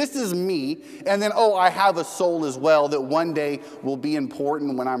 this is me. And then, I have a soul as well that one day will be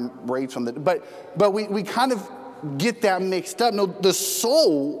important when I'm raised from the, but we kind of get that mixed up. No, the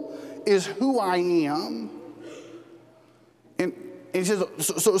soul is who I am. And he says,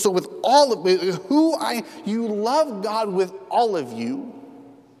 so with all of you love God with all of you,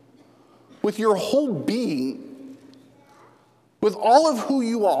 with your whole being, with all of who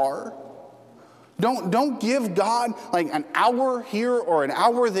you are. Don't give God like an hour here or an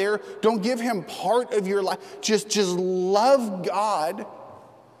hour there. Don't give him part of your life. Just love God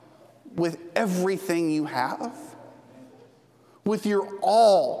with everything you have. With your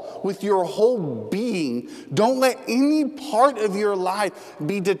all, with your whole being. Don't let any part of your life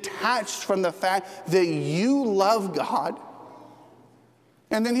be detached from the fact that you love God.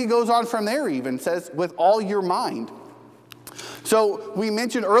 And then he goes on from there even, says, with all your mind. So we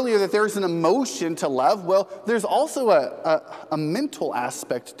mentioned earlier that there's an emotion to love. Well, there's also a mental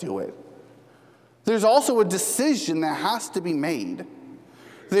aspect to it. There's also a decision that has to be made.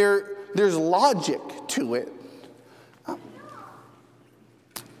 There's logic to it.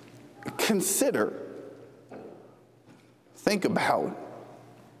 Consider, think about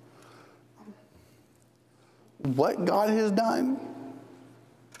what God has done.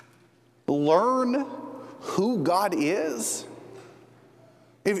 Learn who God is.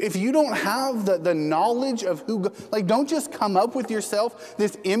 If you don't have the knowledge of who God, like don't just come up with yourself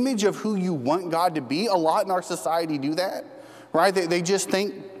this image of who you want God to be. A lot in our society do that, right? They just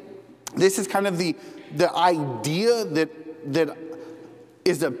think this is kind of the idea that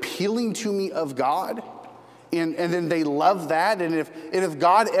is appealing to me of God. And then they love that. And if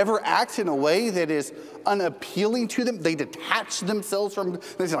God ever acts in a way that is unappealing to them, they detach themselves from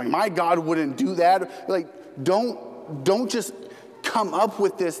it. They say, like, my God wouldn't do that. Like, don't just come up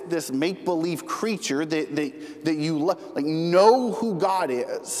with this make-believe creature that you love. Like, know who God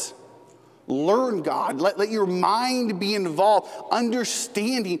is. Learn God. Let your mind be involved,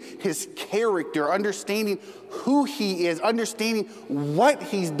 understanding his character, understanding who he is, understanding what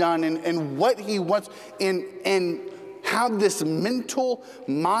he's done and what he wants, and have this mental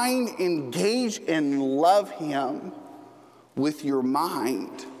mind engage and love him with your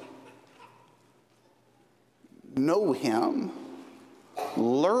mind. Know him,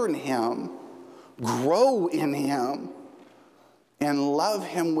 learn him, grow in him, and love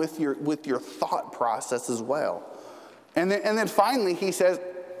him with your thought process as well. And then finally, he says,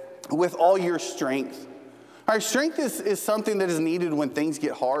 with all your strength. All right, strength is something that is needed when things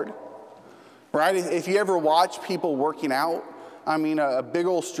get hard, right? If you ever watch people working out, I mean, a big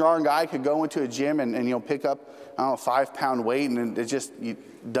old strong guy could go into a gym and pick up, I don't know, 5-pound weight, and it just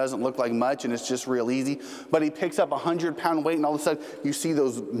doesn't look like much, and it's just real easy. But he picks up 100-pound weight, and all of a sudden you see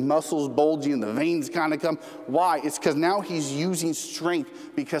those muscles bulging and the veins kind of come. Why? It's because now he's using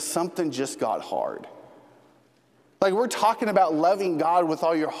strength because something just got hard. Like, we're talking about loving God with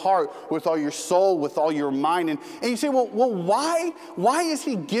all your heart, with all your soul, with all your mind. And you say, well, why is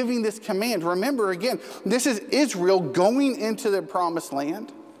he giving this command? Remember, again, this is Israel going into the promised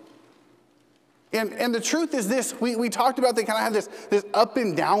land. And the truth is this, we talked about they kind of have this up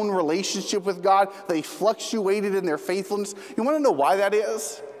and down relationship with God. They fluctuated in their faithfulness. You want to know why that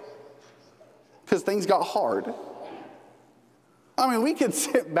is? Because things got hard. I mean, we could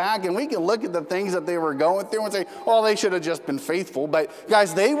sit back and we can look at the things that they were going through and say, oh, they should have just been faithful. But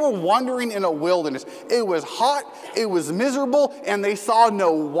guys, they were wandering in a wilderness. It was hot, it was miserable, and they saw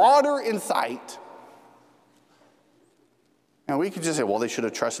no water in sight. And we could just say, well, they should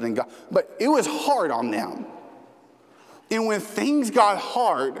have trusted in God. But it was hard on them. And when things got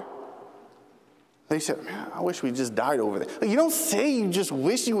hard, they said, man, I wish we just died over there. Like, you don't say you just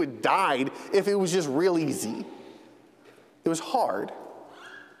wish you had died if it was just real easy. It was hard.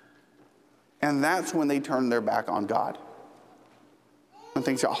 And that's when they turned their back on God. When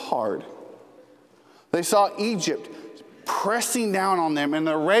things got hard. They saw Egypt pressing down on them and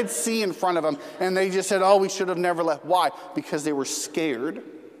the Red Sea in front of them. And they just said, oh, we should have never left. Why? Because they were scared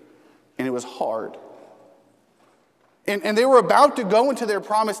and it was hard. And they were about to go into their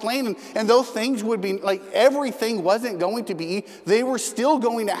promised land, and those things would be, like, everything wasn't going to be, they were still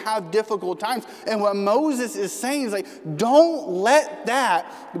going to have difficult times. And what Moses is saying is, like, don't let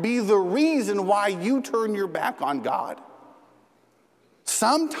that be the reason why you turn your back on God.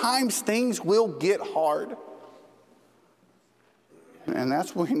 Sometimes things will get hard. And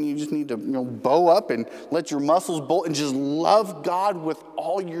that's when you just need to bow up and let your muscles bolt and just love God with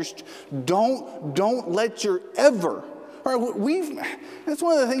all your don't let your ever. All right, that's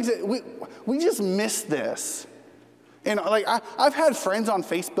one of the things that we just miss this. And like I've had friends on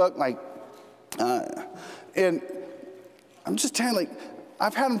Facebook and I'm just telling you,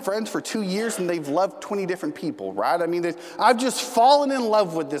 I've had them friends for 2 years and they've loved 20 different people, right? I mean, I've just fallen in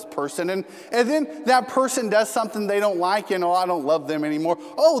love with this person. And then that person does something they don't like, and I don't love them anymore.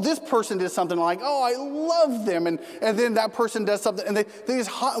 Oh, this person did something like, oh, I love them. And then that person does something, and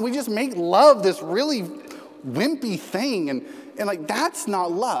we just make love this really wimpy thing. And like, that's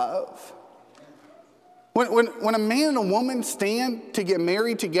not love. When a man and a woman stand to get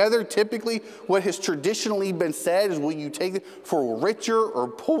married together, typically what has traditionally been said is, will you take it for richer or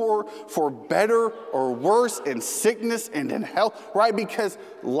poor, for better or worse, in sickness and in health, right? Because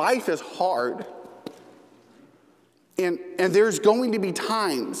life is hard. And there's going to be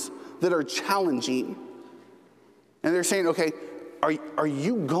times that are challenging. And they're saying, okay, are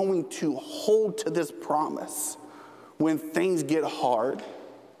you going to hold to this promise when things get hard?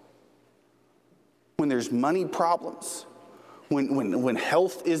 When there's money problems, when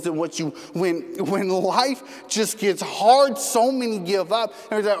health isn't what when life just gets hard, so many give up.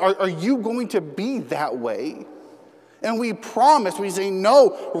 Are you going to be that way? And we promise, we say,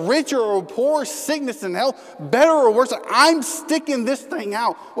 no, richer or poor, sickness and health, better or worse, I'm sticking this thing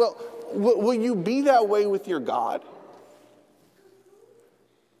out. Well, will you be that way with your God?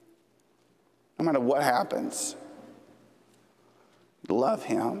 No matter what happens, love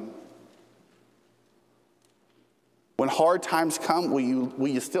him. When hard times come, will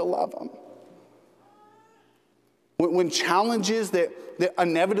you still love them? When challenges that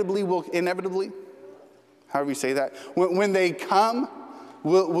inevitably, however you say that, when they come,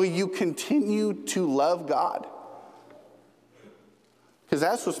 will you continue to love God? Because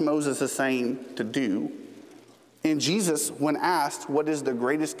that's what Moses is saying to do. And Jesus, when asked what is the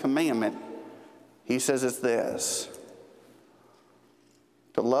greatest commandment, he says it's this: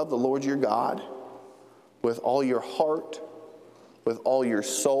 to love the Lord your God with all your heart, with all your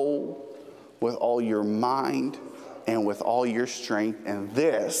soul, with all your mind, and with all your strength. And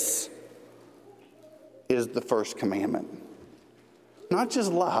this is the first commandment. Not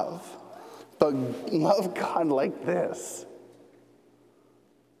just love, but love God like this.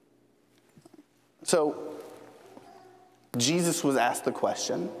 So, Jesus was asked the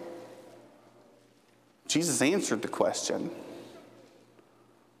question. Jesus answered the question.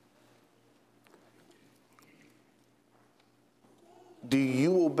 Do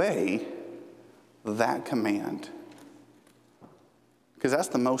you obey that command? Because that's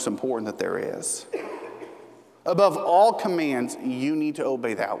the most important that there is. Above all commands, you need to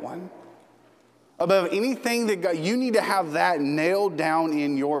obey that one. Above anything that God, you need to have that nailed down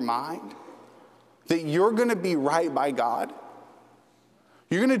in your mind. That you're going to be right by God.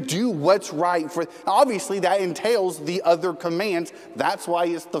 You're going to do what's right for. Obviously, that entails the other commands. That's why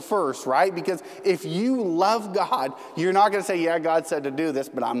it's the first, right? Because if you love God, you're not going to say, yeah, God said to do this,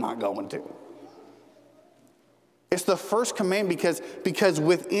 but I'm not going to. It's the first command because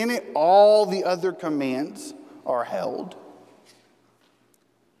within it, all the other commands are held.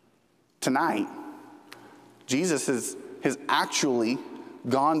 Tonight, Jesus has actually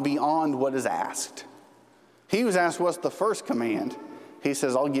gone beyond what is asked. He was asked, what's the first command? He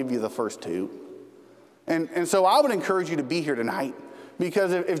says, I'll give you the first two. And so I would encourage you to be here tonight,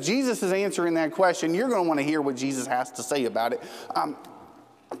 because if Jesus is answering that question, you're going to want to hear what Jesus has to say about it.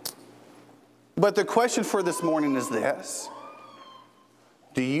 But the question for this morning is this: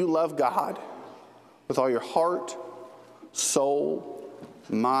 do you love God with all your heart, soul,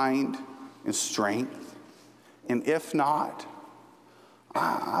 mind, and strength? And if not,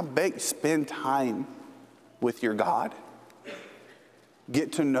 I beg, spend time with your God.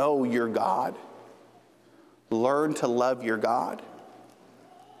 Get to know your God. Learn to love your God.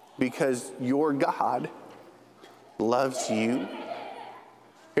 Because your God loves you.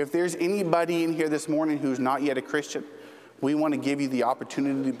 If there's anybody in here this morning who's not yet a Christian, we want to give you the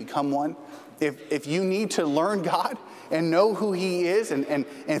opportunity to become one. If you need to learn God and know who he is and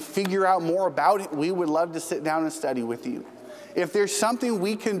figure out more about it, we would love to sit down and study with you. If there's something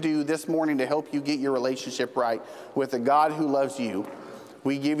we can do this morning to help you get your relationship right with the God who loves you,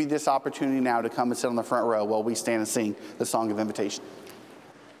 we give you this opportunity now to come and sit on the front row while we stand and sing the song of invitation.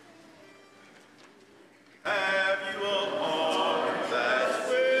 Have you a heart that's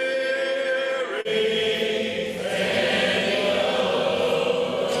weary?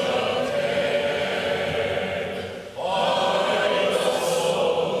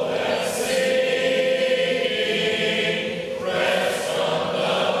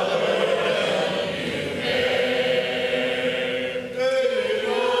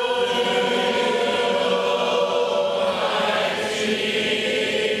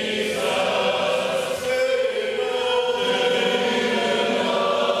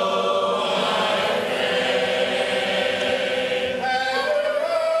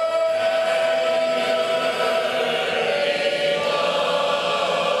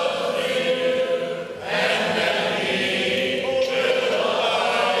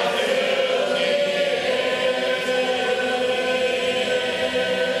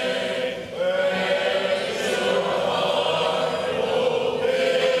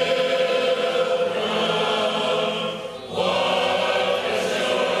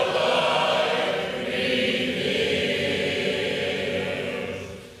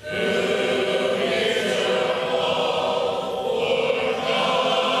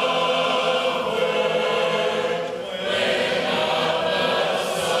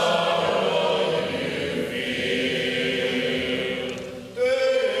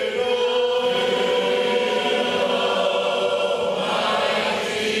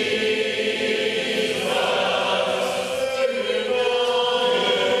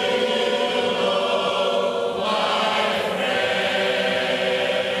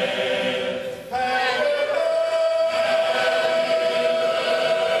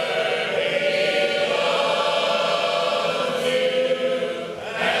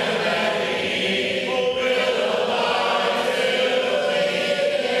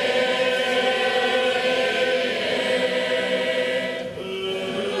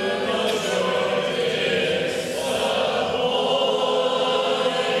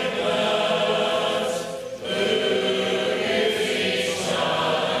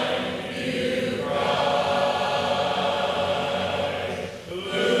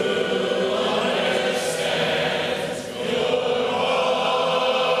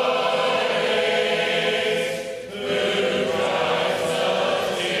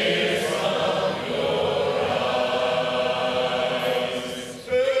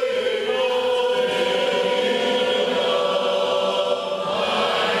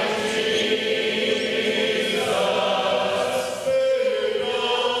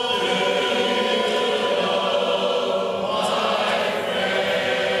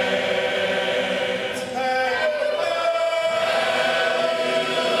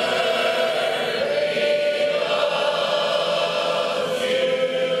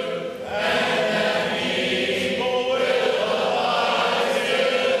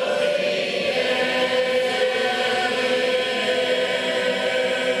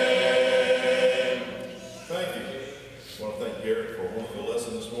 forth for the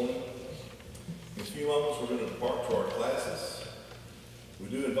lesson this morning. In a few moments, we're going to depart to our classes. We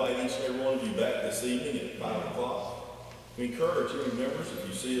do invite each and every one of you back this evening at 5 o'clock. We encourage hearing members, if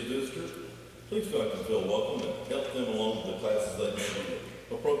you see a visitor, please feel like you feel welcome and help them along with the classes they may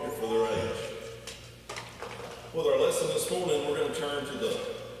be appropriate for their age. With our lesson this morning, we're going to turn to the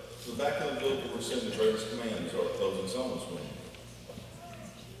back of the book where we're seeing the greatest commands, our closing song this morning.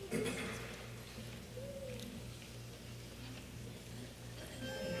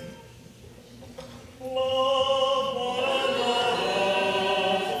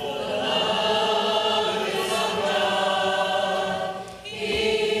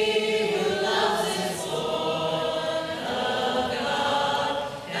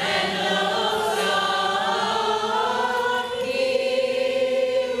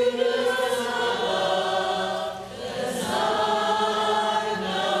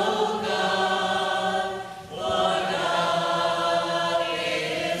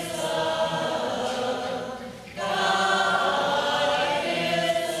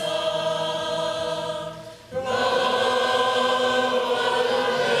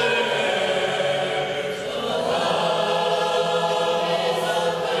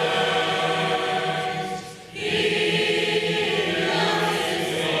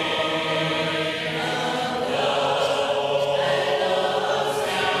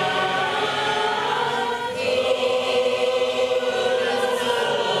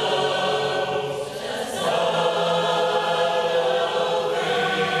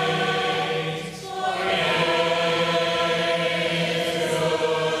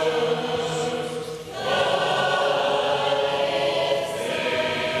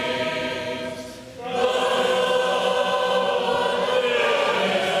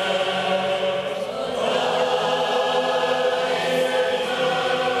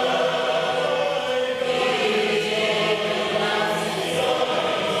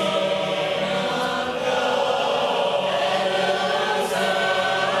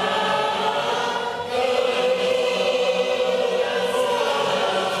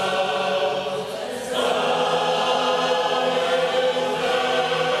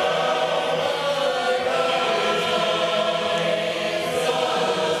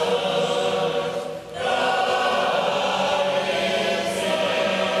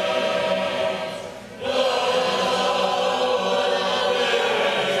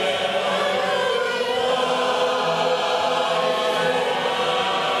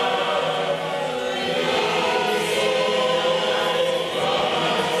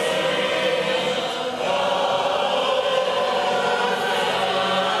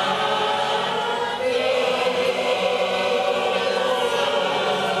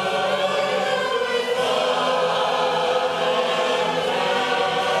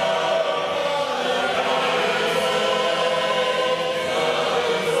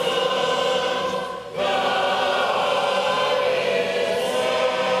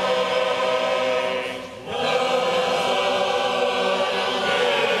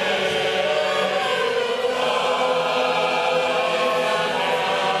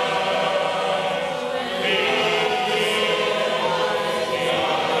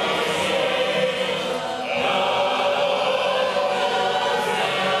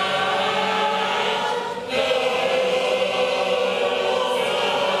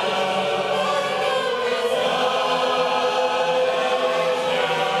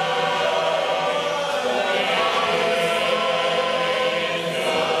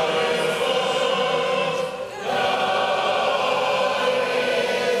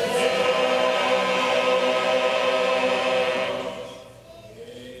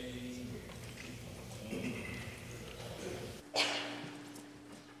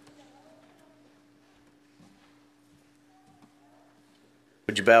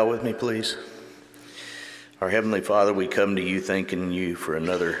 Would you bow with me, please? Our Heavenly Father, we come to you thanking you for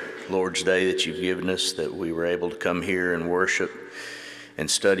another Lord's Day that you've given us, that we were able to come here and worship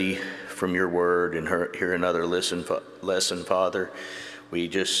and study from your word and hear another lesson, Father. We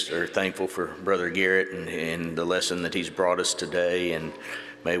just are thankful for Brother Garrett and the lesson that he's brought us today, and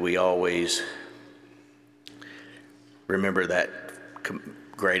may we always remember that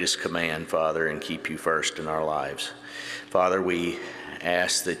greatest command, Father, and keep you first in our lives. Father, we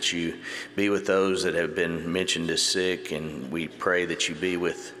ask that you be with those that have been mentioned as sick, and we pray that you be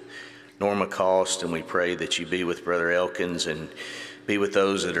with Norma Cost, and we pray that you be with Brother Elkins and be with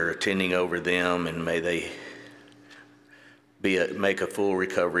those that are attending over them, and may they make a full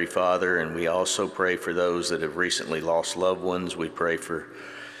recovery, Father. And we also pray for those that have recently lost loved ones. We pray for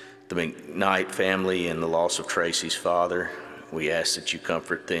the McKnight family and the loss of Tracy's father. We ask that you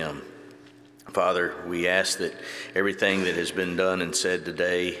comfort them. Father, we ask that everything that has been done and said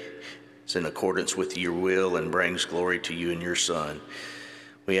today is in accordance with your will and brings glory to you and your Son.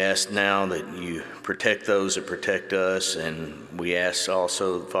 We ask now that you protect those that protect us, and we ask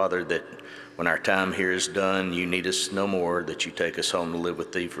also, Father, that when our time here is done, you need us no more, that you take us home to live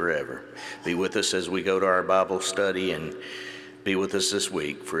with thee forever. Be with us as we go to our Bible study, and be with us this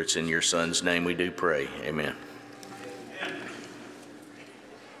week, for it's in your Son's name we do pray. Amen.